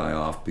die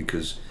off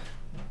because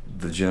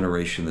the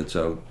generation that's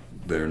out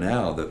there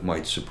now that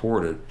might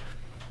support it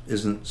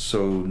isn't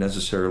so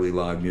necessarily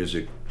live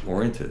music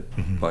oriented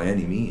mm-hmm. by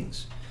any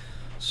means.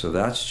 So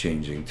that's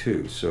changing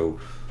too. So,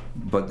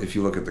 but if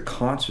you look at the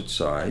concert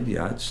side,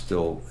 yeah, it's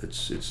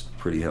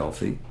pretty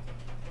healthy,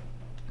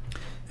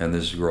 and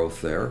there's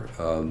growth there.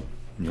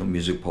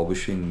 Music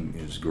publishing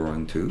is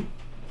growing too,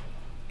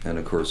 and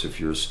of course, if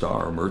you're a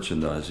star,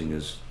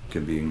 merchandising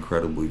can be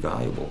incredibly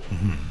valuable.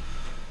 Mm-hmm.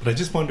 But I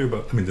just wonder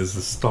about. There's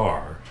the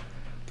star.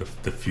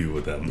 The few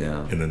of them,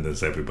 yeah. And then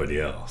there's everybody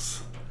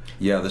else.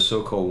 Yeah, the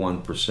so-called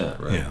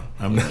 1%, right? Yeah,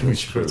 I'm not even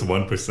sure it's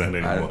 1%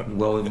 anymore.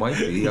 Well, it might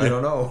be. I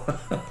don't know.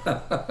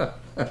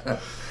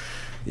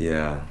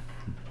 Yeah.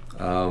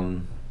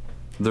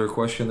 Is there a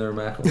question there,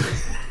 Mac?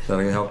 That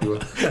I can help you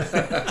with?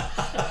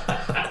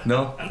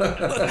 No?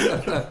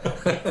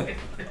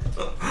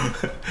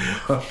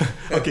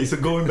 Okay, so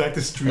going back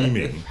to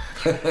streaming,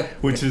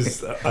 which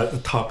is a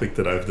topic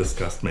that I've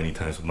discussed many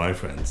times with my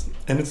friends,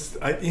 and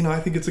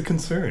I think it's a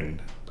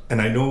concern, and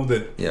I know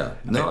that. Yeah,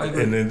 no, I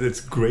agree. And it's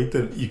great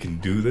that you can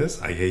do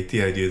this. I hate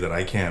the idea that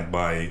I can't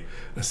buy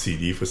a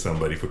CD for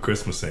somebody for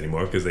Christmas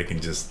anymore because they can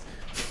just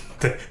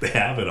they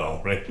have it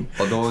all, right?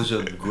 Although there's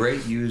a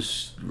great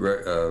used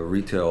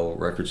retail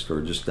record store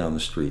just down the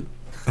street.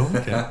 Oh,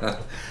 okay.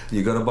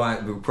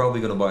 We're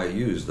probably gonna buy it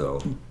used though.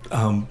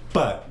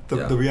 But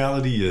the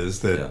reality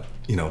is that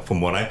Yeah. From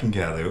what I can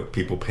gather,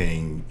 people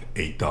paying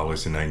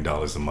 $8 or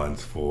 $9 a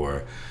month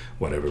for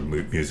whatever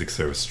music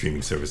service,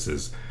 streaming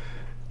services,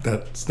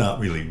 that's not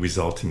really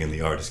resulting in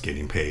the artist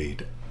getting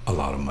paid a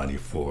lot of money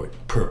for it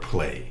per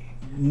play.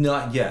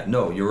 Not yet.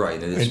 No, you're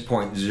right. And it's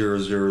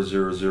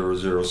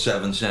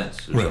 0.00007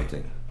 cents or Right.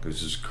 something.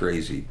 This is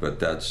crazy. But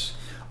that's,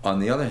 on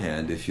the other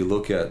hand, if you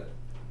look at,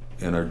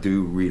 and I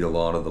do read a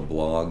lot of the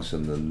blogs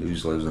and the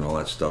newsletters and all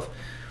that stuff,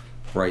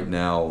 right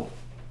now,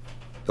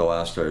 the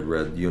last I had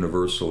read,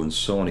 Universal and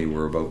Sony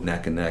were about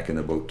neck and neck, and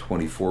about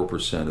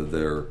 24% of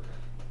their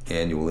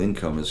annual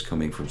income is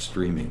coming from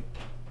streaming.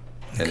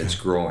 And it's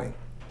growing.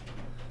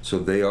 So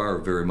they are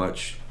very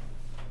much,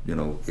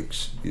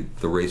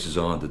 the race is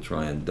on to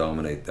try and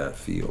dominate that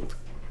field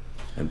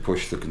and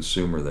push the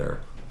consumer there.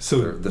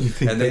 So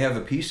they have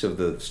a piece of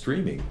the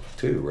streaming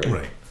too,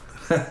 right?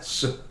 Right.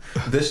 So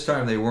this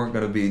time they weren't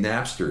going to be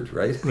Napstered,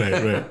 right?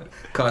 Right.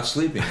 Caught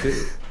sleeping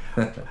too.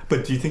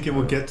 But do you think it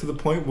will get to the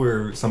point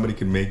where somebody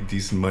can make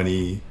decent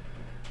money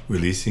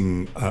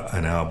releasing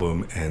an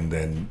album and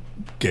then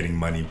getting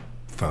money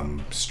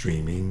from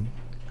streaming?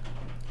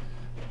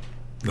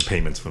 The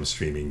payments from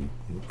streaming.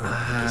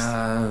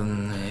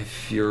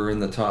 If you're in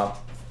the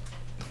top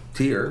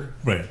tier,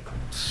 Right.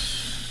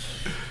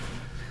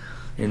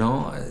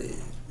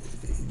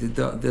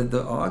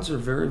 the odds are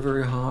very,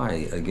 very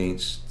high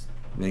against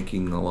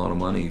making a lot of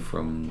money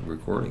from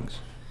recordings.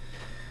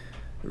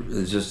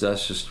 That's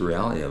just the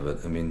reality of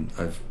it. I mean,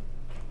 I've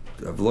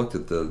looked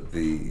at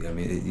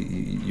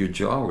your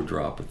jaw would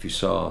drop if you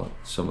saw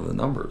some of the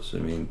numbers. I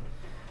mean,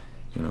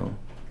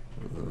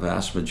 the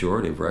vast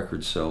majority of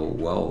records sell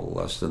well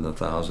less than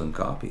 1,000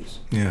 copies.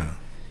 Yeah.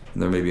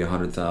 And there may be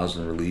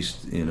 100,000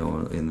 released,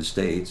 in the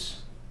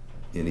States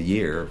in a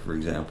year, for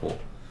example.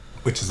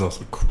 Which is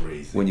also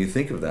crazy. When you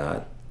think of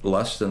that,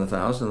 less than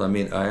 1,000. I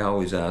mean, I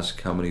always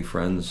ask, how many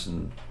friends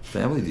and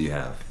family do you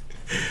have?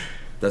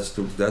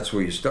 That's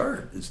where you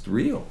start. It's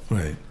real.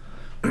 Right.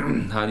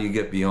 How do you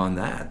get beyond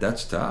that?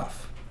 That's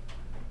tough.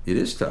 It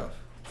is tough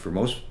for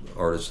most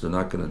artists. They're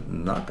not gonna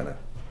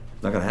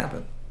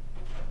happen.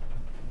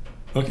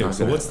 Okay,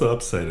 so what's the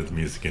upside of the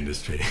music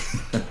industry?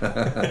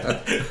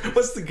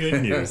 What's the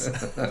good news?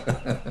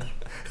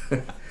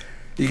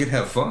 You can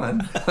have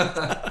fun.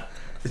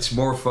 It's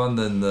more fun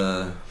than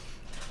I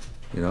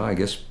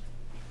guess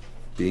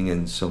being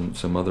in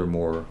some other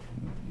more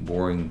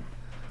boring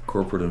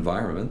corporate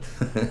environment.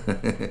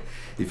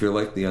 If you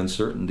like the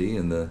uncertainty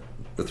and the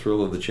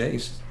thrill of the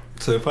chase.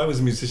 So if I was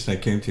a musician, I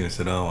came to you and I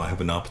said, I have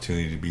an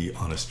opportunity to be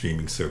on a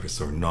streaming service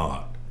or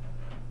not,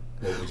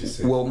 what would you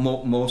say? Well,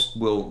 most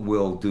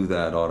will do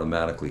that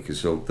automatically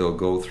because they'll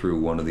go through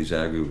one of these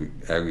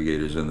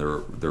aggregators and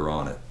they're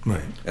on it.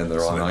 Right. And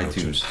they're on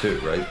iTunes too,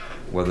 right?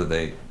 Whether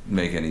they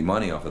make any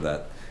money off of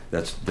that,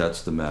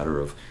 that's the matter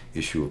of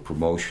issue of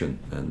promotion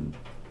and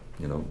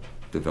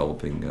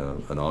developing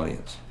an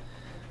audience.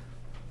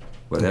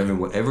 But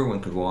everyone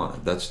could go on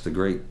it. That's the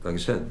great, like I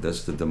said,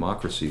 that's the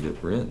democracy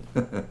that we're in.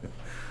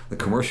 The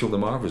commercial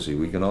democracy.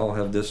 We can all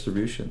have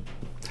distribution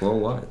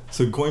worldwide.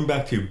 So going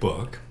back to your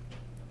book,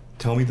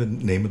 tell me the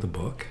name of the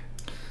book.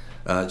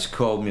 It's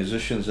called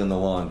Musicians and the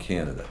Law in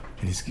Canada.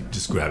 And he's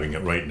just grabbing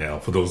it right now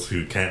for those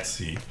who can't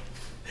see.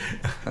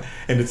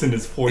 And it's in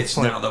his fourth. It's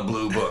now the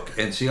blue book.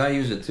 And see, I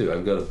use it too.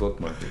 I've got a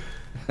bookmark.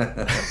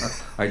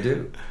 I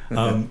do.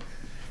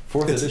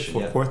 Fourth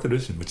edition, Fourth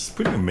edition, which is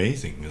pretty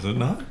amazing, is it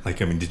not?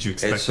 Did you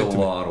expect it's a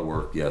lot of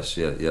work, yes.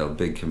 Yeah,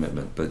 big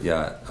commitment. But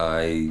yeah,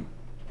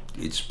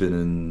 it's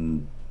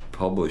been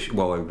published.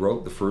 Well, I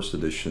wrote the first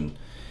edition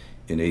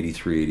in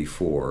 83,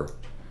 84.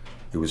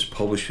 It was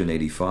published in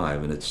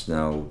 85, and it's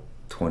now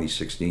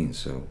 2016,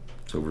 so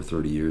it's over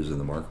 30 years in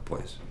the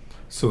marketplace.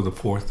 So the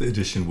fourth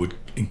edition would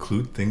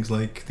include things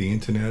like the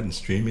internet and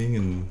streaming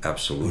and...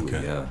 Absolutely,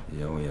 okay. Yeah.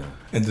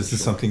 And is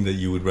this something that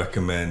you would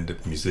recommend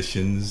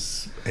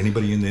musicians,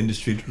 anybody in the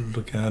industry to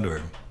look at,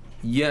 or...?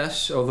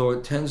 Yes, although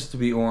it tends to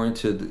be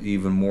oriented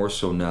even more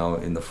so now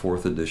in the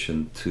fourth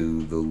edition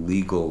to the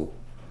legal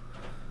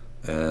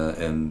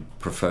and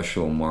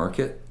professional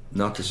market.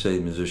 Not to say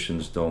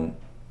musicians don't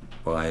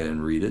buy it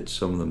and read it.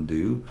 Some of them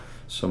do.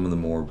 Some of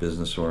them more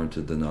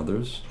business-oriented than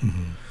others.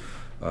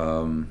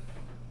 Mm-hmm.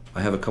 I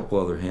have a couple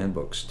other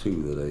handbooks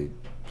too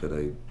that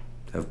I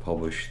have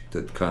published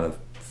that kind of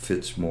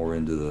fits more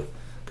into the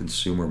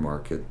consumer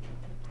market.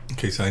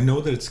 Okay, so I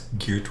know that it's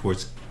geared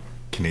towards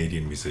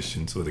Canadian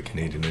musicians or the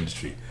Canadian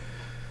industry.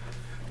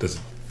 Does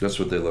it? That's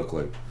what they look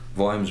like.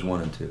 Volumes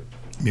 1 and 2.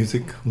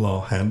 Music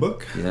Law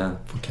Handbook? Yeah.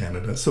 For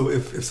Canada. So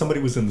if somebody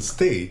was in the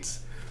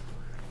States,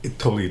 it's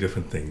totally a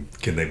different thing.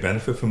 Can they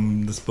benefit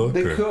from this book?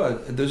 They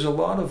could. There's a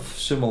lot of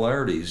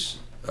similarities,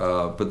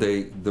 but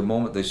the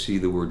moment they see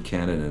the word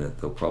Canada in it,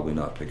 they'll probably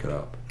not pick it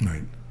up.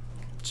 Right.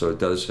 So it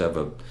does have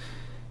a,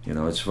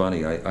 it's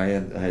funny. I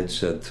had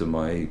said to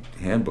my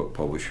handbook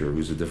publisher,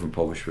 who's a different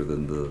publisher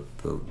than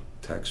the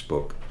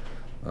textbook,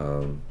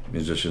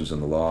 Musicians in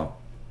the Law,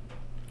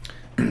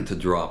 to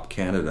drop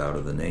Canada out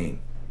of the name.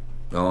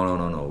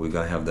 No, we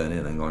got to have that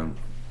in. I'm going,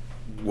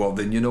 well,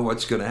 then you know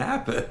what's going to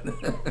happen.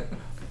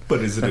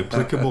 But is it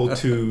applicable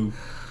to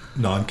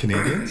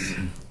non-Canadians?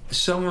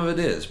 Some of it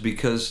is,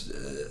 because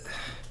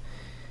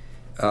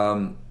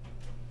the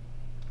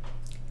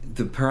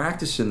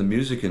practice in the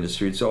music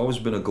industry, it's always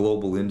been a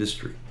global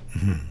industry.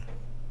 Mm-hmm.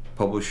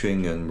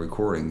 Publishing and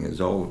recording,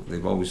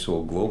 they've always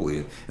sold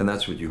globally, and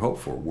that's what you hope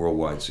for,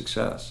 worldwide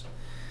success.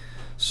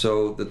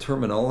 So the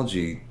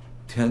terminology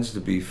tends to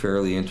be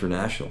fairly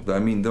international. I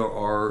mean, there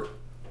are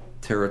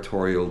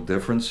territorial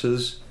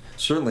differences,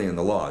 certainly in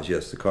the laws.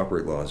 Yes, the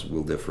copyright laws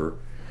will differ,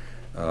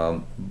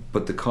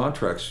 but the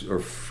contracts are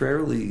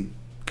fairly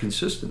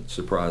consistent,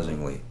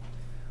 surprisingly,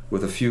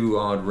 with a few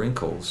odd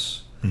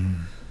wrinkles.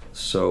 Mm-hmm.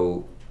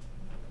 So,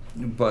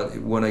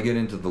 but when I get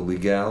into the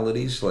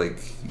legalities, like,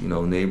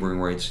 neighboring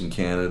rights in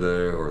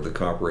Canada or the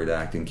Copyright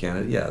Act in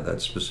Canada, yeah,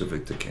 that's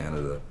specific to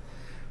Canada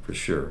for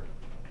sure.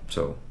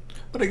 So,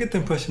 but I get the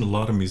impression a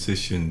lot of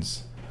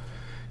musicians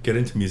get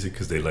into music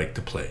because they like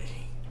to play,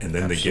 and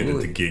then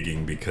Absolutely. They get into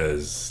gigging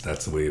because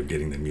that's the way of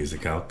getting the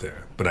music out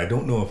there. But I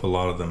don't know if a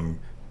lot of them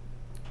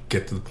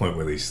get to the point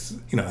where they,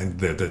 and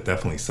there are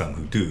definitely some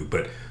who do,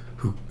 but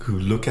who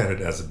look at it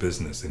as a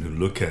business and who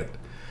look at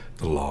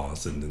the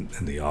laws and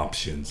the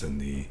options and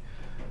the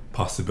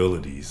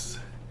possibilities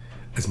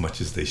as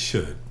much as they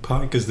should.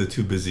 Probably because they're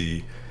too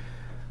busy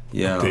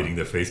updating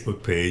their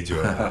Facebook page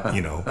or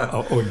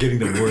or getting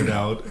the word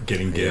out,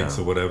 getting gigs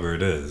or whatever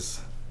it is.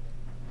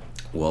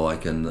 Well, I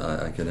can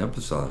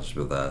empathize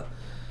with that.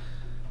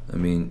 I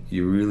mean,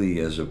 you really,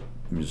 as a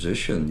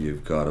musician,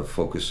 you've got to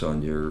focus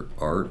on your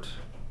art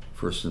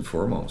first and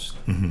foremost.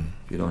 Mm-hmm.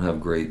 If you don't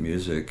have great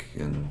music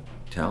and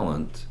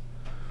talent,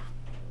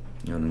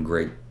 and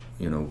great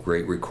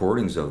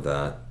recordings of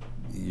that,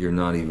 you're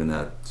not even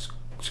at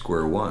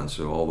square one.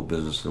 So all the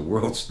business in the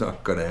world's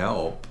not going to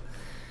help.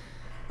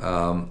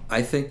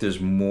 I think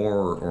there's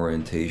more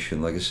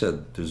orientation. Like I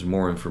said, there's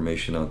more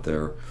information out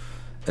there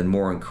and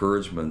more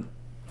encouragement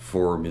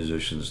for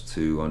musicians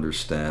to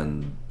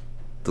understand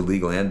the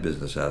legal and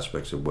business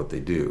aspects of what they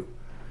do.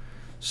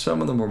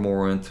 Some of them are more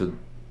oriented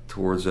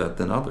towards that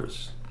than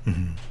others.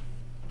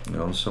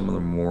 Mm-hmm. Some of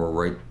them are more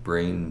right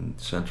brain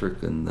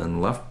centric and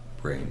then left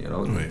brain,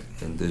 Right.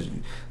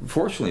 And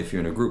fortunately, if you're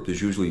in a group,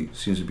 there's usually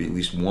seems to be at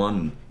least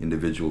one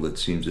individual that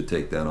seems to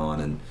take that on,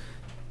 and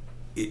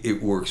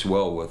it works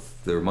well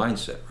with their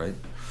mindset, right?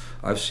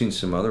 I've seen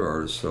some other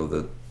artists, though,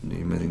 that,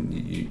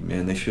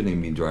 man, they shouldn't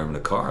even be driving a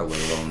car, let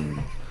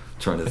alone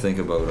trying to think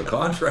about a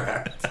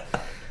contract.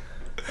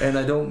 And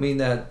I don't mean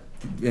that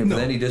with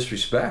any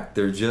disrespect.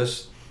 They're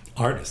just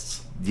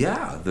artists.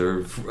 Yeah,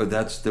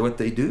 that's what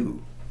they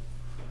do,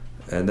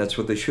 and that's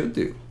what they should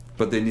do.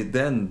 But they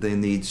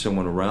need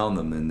someone around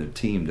them in their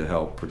team to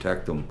help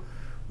protect them.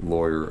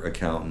 Lawyer,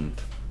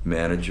 accountant,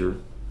 manager,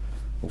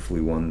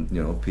 hopefully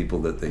people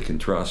that they can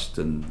trust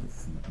and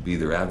be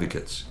their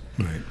advocates.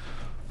 Right.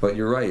 But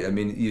you're right. I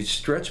mean, you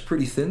stretch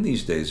pretty thin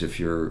these days if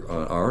you're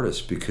an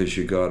artist, because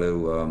you got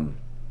to.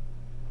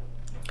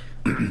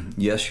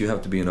 Yes, you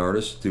have to be an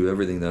artist, do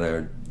everything that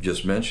I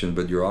just mentioned,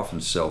 but you're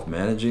often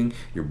self-managing,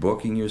 you're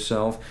booking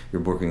yourself,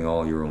 you're booking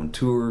all your own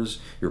tours,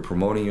 you're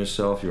promoting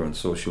yourself, you're on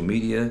social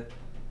media.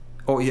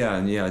 Oh yeah,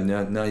 and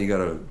now you got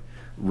to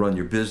run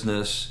your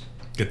business.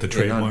 Get the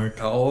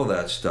trademark. All of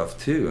that stuff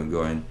too, and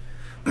going,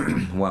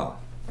 wow.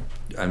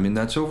 I mean,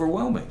 that's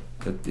overwhelming.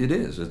 It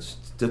is.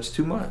 That's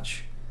too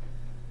much.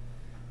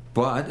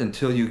 But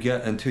until you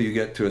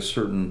get to a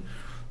certain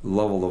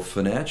level of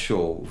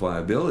financial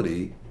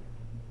viability,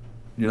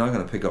 you're not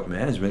going to pick up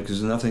management because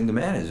there's nothing to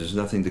manage. There's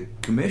nothing to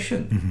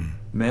commission.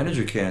 Mm-hmm.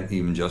 Manager can't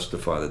even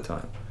justify the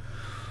time,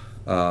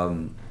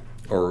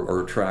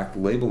 or attract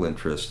label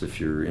interest if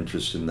you're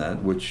interested in that,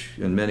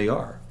 and many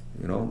are.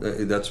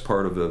 That's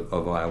part of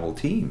a viable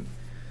team.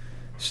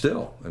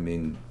 Still, I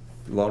mean,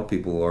 a lot of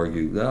people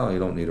argue, no, you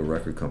don't need a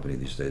record company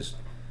these days.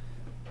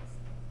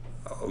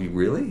 Oh,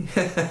 really?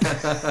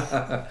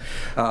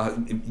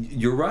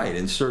 You're right.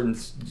 In certain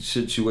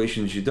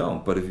situations, you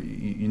don't. But if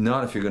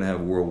you're going to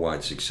have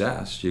worldwide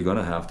success, you're going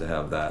to have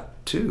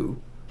that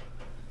too.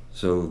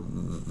 So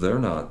they're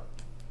not,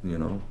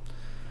 the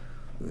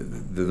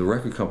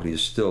record company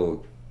is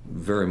still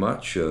very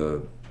much,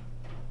 their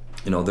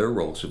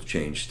roles have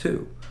changed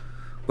too.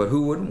 But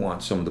who wouldn't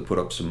want someone to put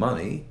up some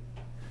money?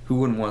 Who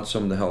wouldn't want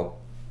someone to help,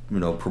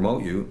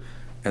 promote you?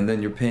 And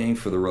then you're paying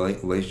for the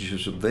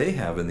relationships that they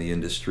have in the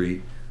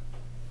industry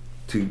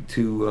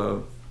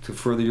to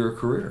further your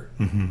career.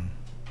 Mm-hmm.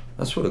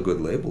 That's what a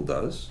good label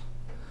does.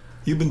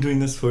 You've been doing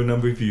this for a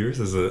number of years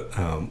as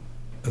a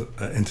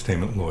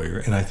entertainment lawyer,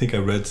 and I think I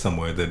read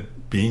somewhere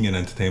that being in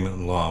entertainment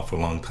law for a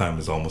long time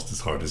is almost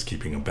as hard as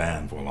keeping a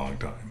band for a long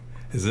time.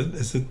 Is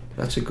it?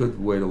 That's a good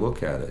way to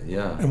look at it,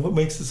 yeah. And what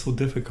makes it so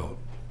difficult?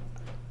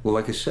 Well,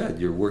 like I said,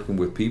 you're working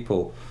with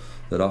people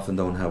that often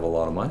don't have a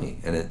lot of money,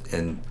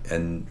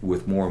 and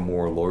with more and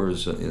more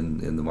lawyers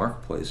in the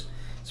marketplace,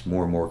 it's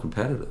more and more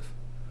competitive.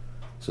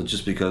 So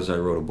just because I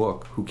wrote a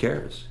book, who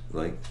cares?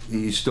 Like,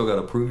 you still got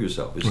to prove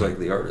yourself. It's like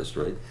the artist,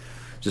 right?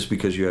 Just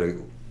because you had a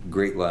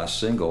great last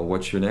single,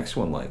 what's your next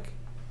one like?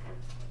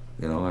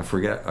 You know, I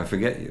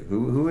forget you.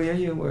 Who are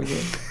you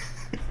again?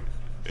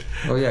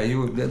 Oh yeah,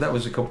 that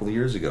was a couple of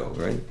years ago,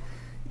 right?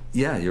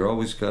 Yeah, you're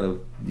always gotta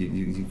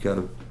you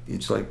gotta.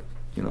 It's like,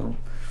 you know,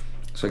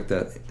 it's like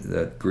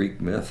that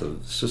Greek myth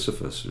of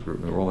Sisyphus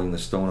rolling the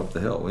stone up the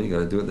hill. Well, you got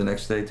to do it the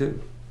next day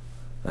too.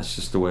 That's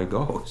just the way it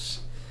goes.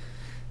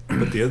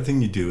 But the other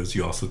thing you do is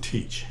you also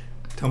teach.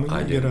 Tell me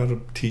what you get out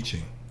of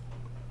teaching.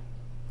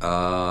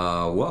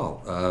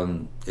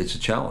 It's a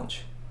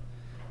challenge.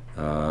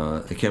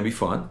 It can be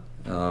fun.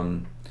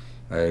 I'm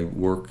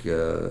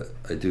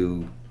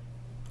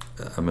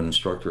an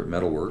instructor at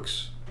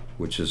Metalworks,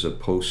 which is a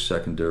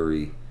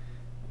post-secondary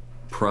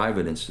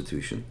private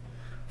institution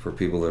for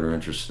people that are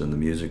interested in the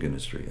music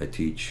industry. I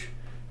teach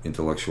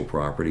intellectual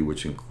property,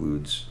 which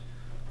includes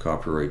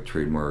copyright,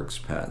 trademarks,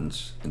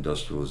 patents,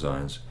 industrial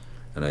designs,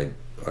 and I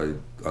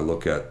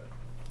look at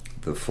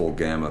the full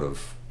gamut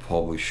of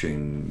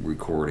publishing,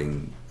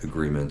 recording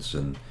agreements,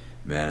 and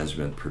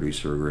management,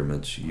 producer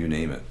agreements, you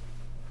name it,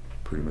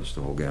 pretty much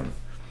the whole gamut.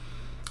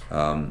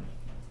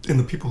 And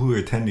the people who are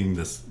attending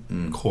this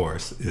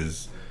course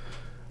is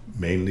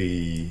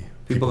mainly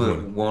people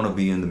that want to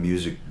be in the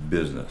music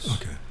business.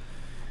 Okay.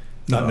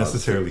 Not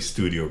necessarily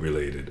studio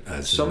related,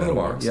 as some of them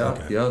are. Yeah,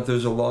 okay. Yeah.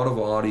 There's a lot of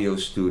audio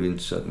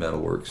students at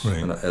Metalworks,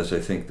 right. And as I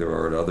think there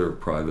are at other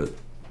private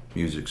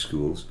music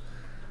schools.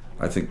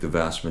 I think the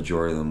vast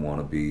majority of them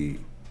want to be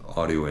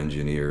audio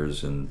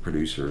engineers and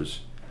producers,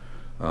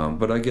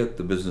 but I get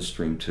the business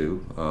stream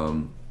too.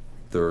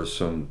 There are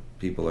some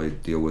people I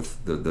deal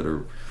with that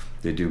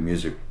they do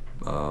music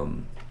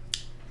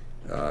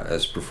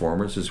as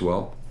performers as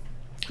well,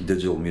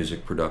 digital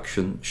music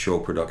production, show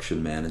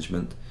production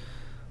management.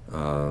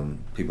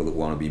 People that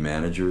want to be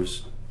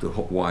managers, the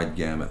whole wide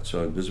gamut.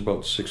 So there's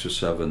about 6 or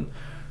 7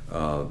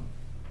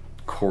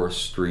 course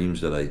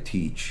streams that I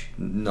teach,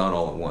 not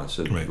all at once.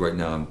 Right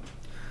now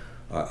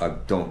I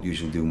don't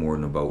usually do more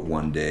than about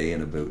one day,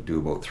 and do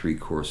about 3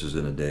 courses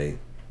in a day,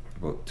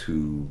 about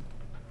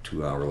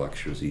 2-hour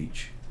lectures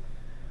each.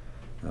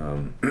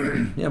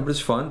 Yeah, but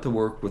it's fun to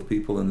work with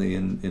people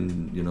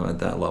in you know, at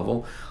that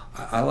level.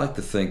 I like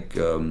to think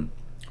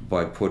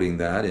by putting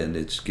that in,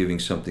 it's giving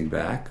something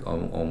back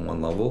on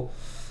one level.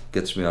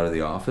 Gets me out of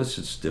the office.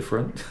 It's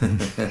different.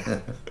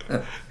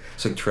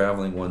 It's like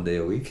traveling one day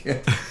a week,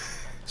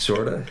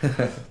 sort of.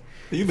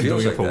 You've been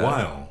doing it for a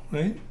while,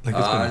 right? Like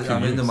it's been a few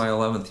I'm years. into my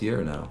 11th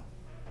year now.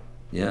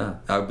 Yeah,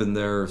 I've been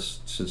there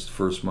since the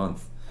first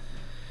month,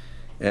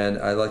 and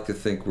I like to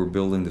think we're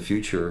building the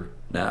future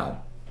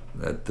now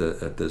at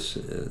this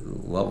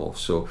level.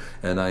 So,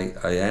 and I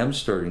am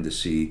starting to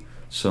see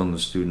some of the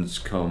students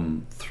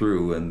come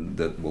through and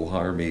that will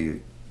hire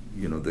me,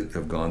 you know, that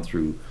have gone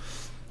through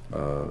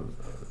a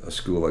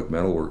school like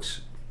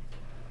Metalworks,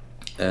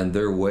 and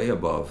they're way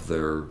above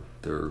their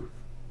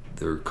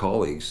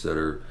colleagues that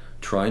are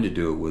trying to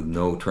do it with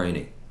no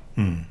training.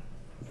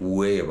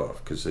 Way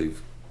above, because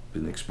they've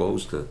been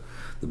exposed to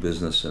the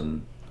business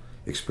and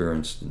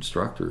experienced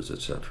instructors,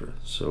 etc.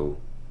 So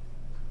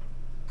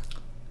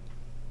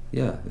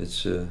yeah,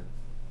 it's been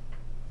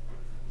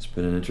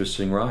an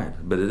interesting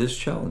ride, but it is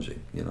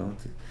challenging, you know,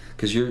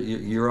 because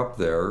you're up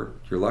there,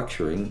 you're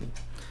lecturing,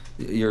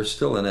 you're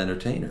still an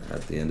entertainer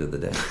at the end of the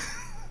day.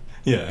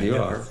 Yeah, you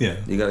are. Yeah,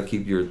 you got to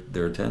keep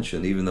their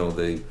attention, even though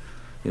they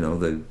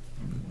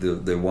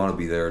want to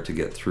be there to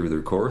get through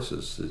their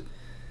courses.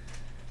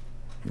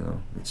 You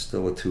know, it's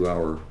still a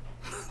 2-hour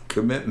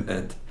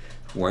commitment.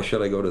 Why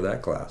should I go to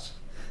that class?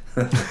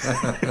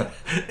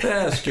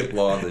 Skip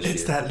law this year.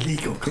 It's that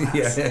legal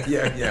class.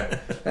 Yeah.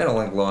 I don't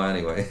like law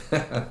anyway.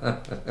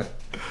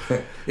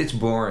 It's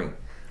boring.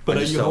 But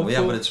are you hopeful?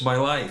 Yeah, but it's my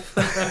life.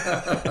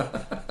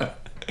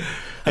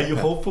 Are you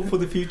hopeful for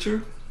the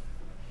future?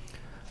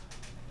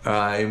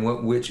 In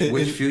which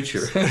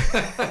future?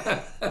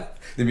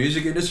 The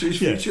music industry's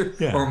future,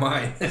 or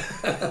mine?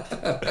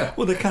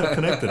 Well, they're kind of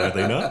connected, are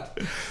they not?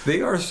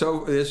 They are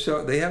so.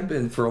 They have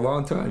been for a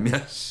long time.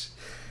 Yes.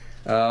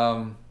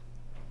 I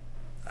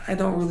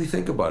don't really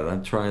think about it. I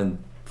try and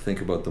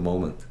think about the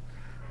moment.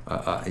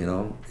 You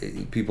know,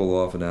 people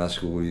often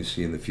ask, "Well, what do you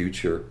see in the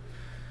future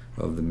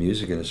of the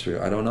music industry?"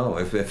 I don't know.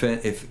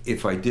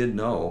 If I did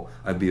know,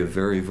 I'd be a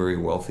very, very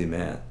wealthy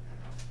man.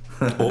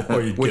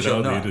 Or you'd get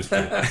out of the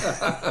industry.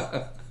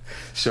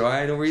 So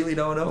I really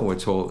don't know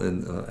what's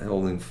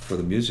holding for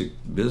the music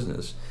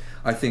business.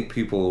 I think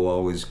people will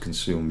always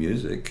consume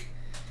music,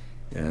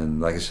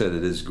 And like I said,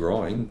 it is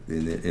growing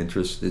in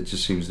interest. It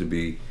just seems to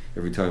be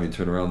every time you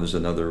turn around, there's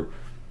another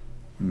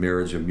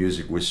marriage of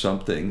music with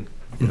something,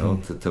 you know,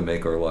 to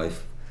make our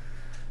life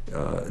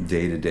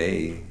day to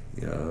day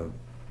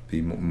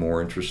be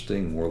more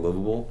interesting, more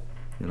livable.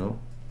 You know,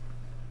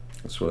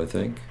 that's what I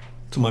think.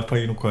 So my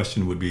final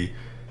question would be,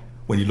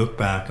 when you look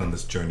back on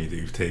this journey that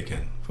you've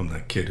taken from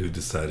that kid who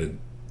decided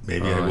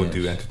maybe I will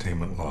do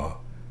entertainment law,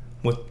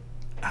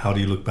 how do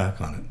you look back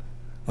on it,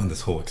 on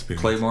this whole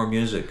experience? Play more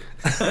music.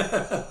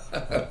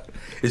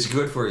 It's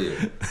good for you.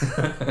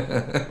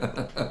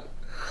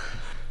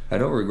 I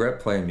don't regret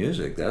playing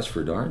music. That's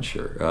for darn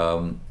sure.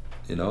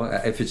 You know,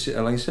 if it's,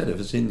 like I said, if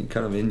it's in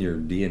kind of in your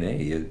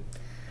DNA,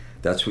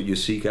 that's what you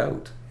seek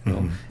out. You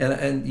know?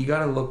 And you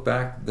got to look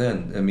back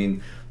then. I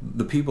mean,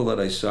 the people that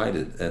I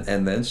cited,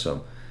 and then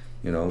some,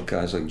 you know,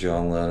 guys like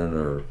John Lennon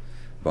or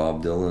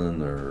Bob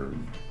Dylan or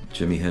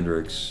Jimi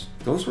Hendrix,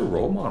 those were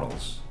role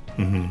models,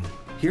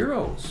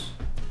 heroes.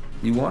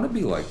 You want to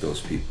be like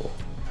those people,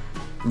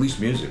 at least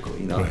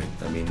musically, you know. Right.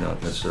 I mean,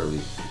 not necessarily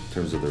in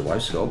terms of their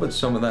lifestyle, but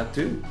some of that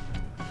too.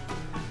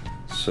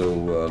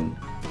 So,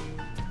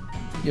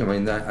 I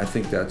mean, I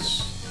think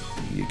that's,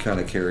 you kind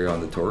of carry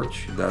on the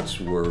torch. That's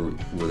where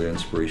the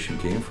inspiration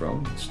came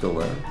from. It's still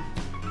there.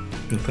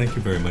 Well, thank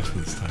you very much for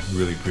this time.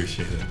 Really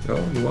appreciate it.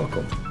 Oh, you're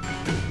welcome.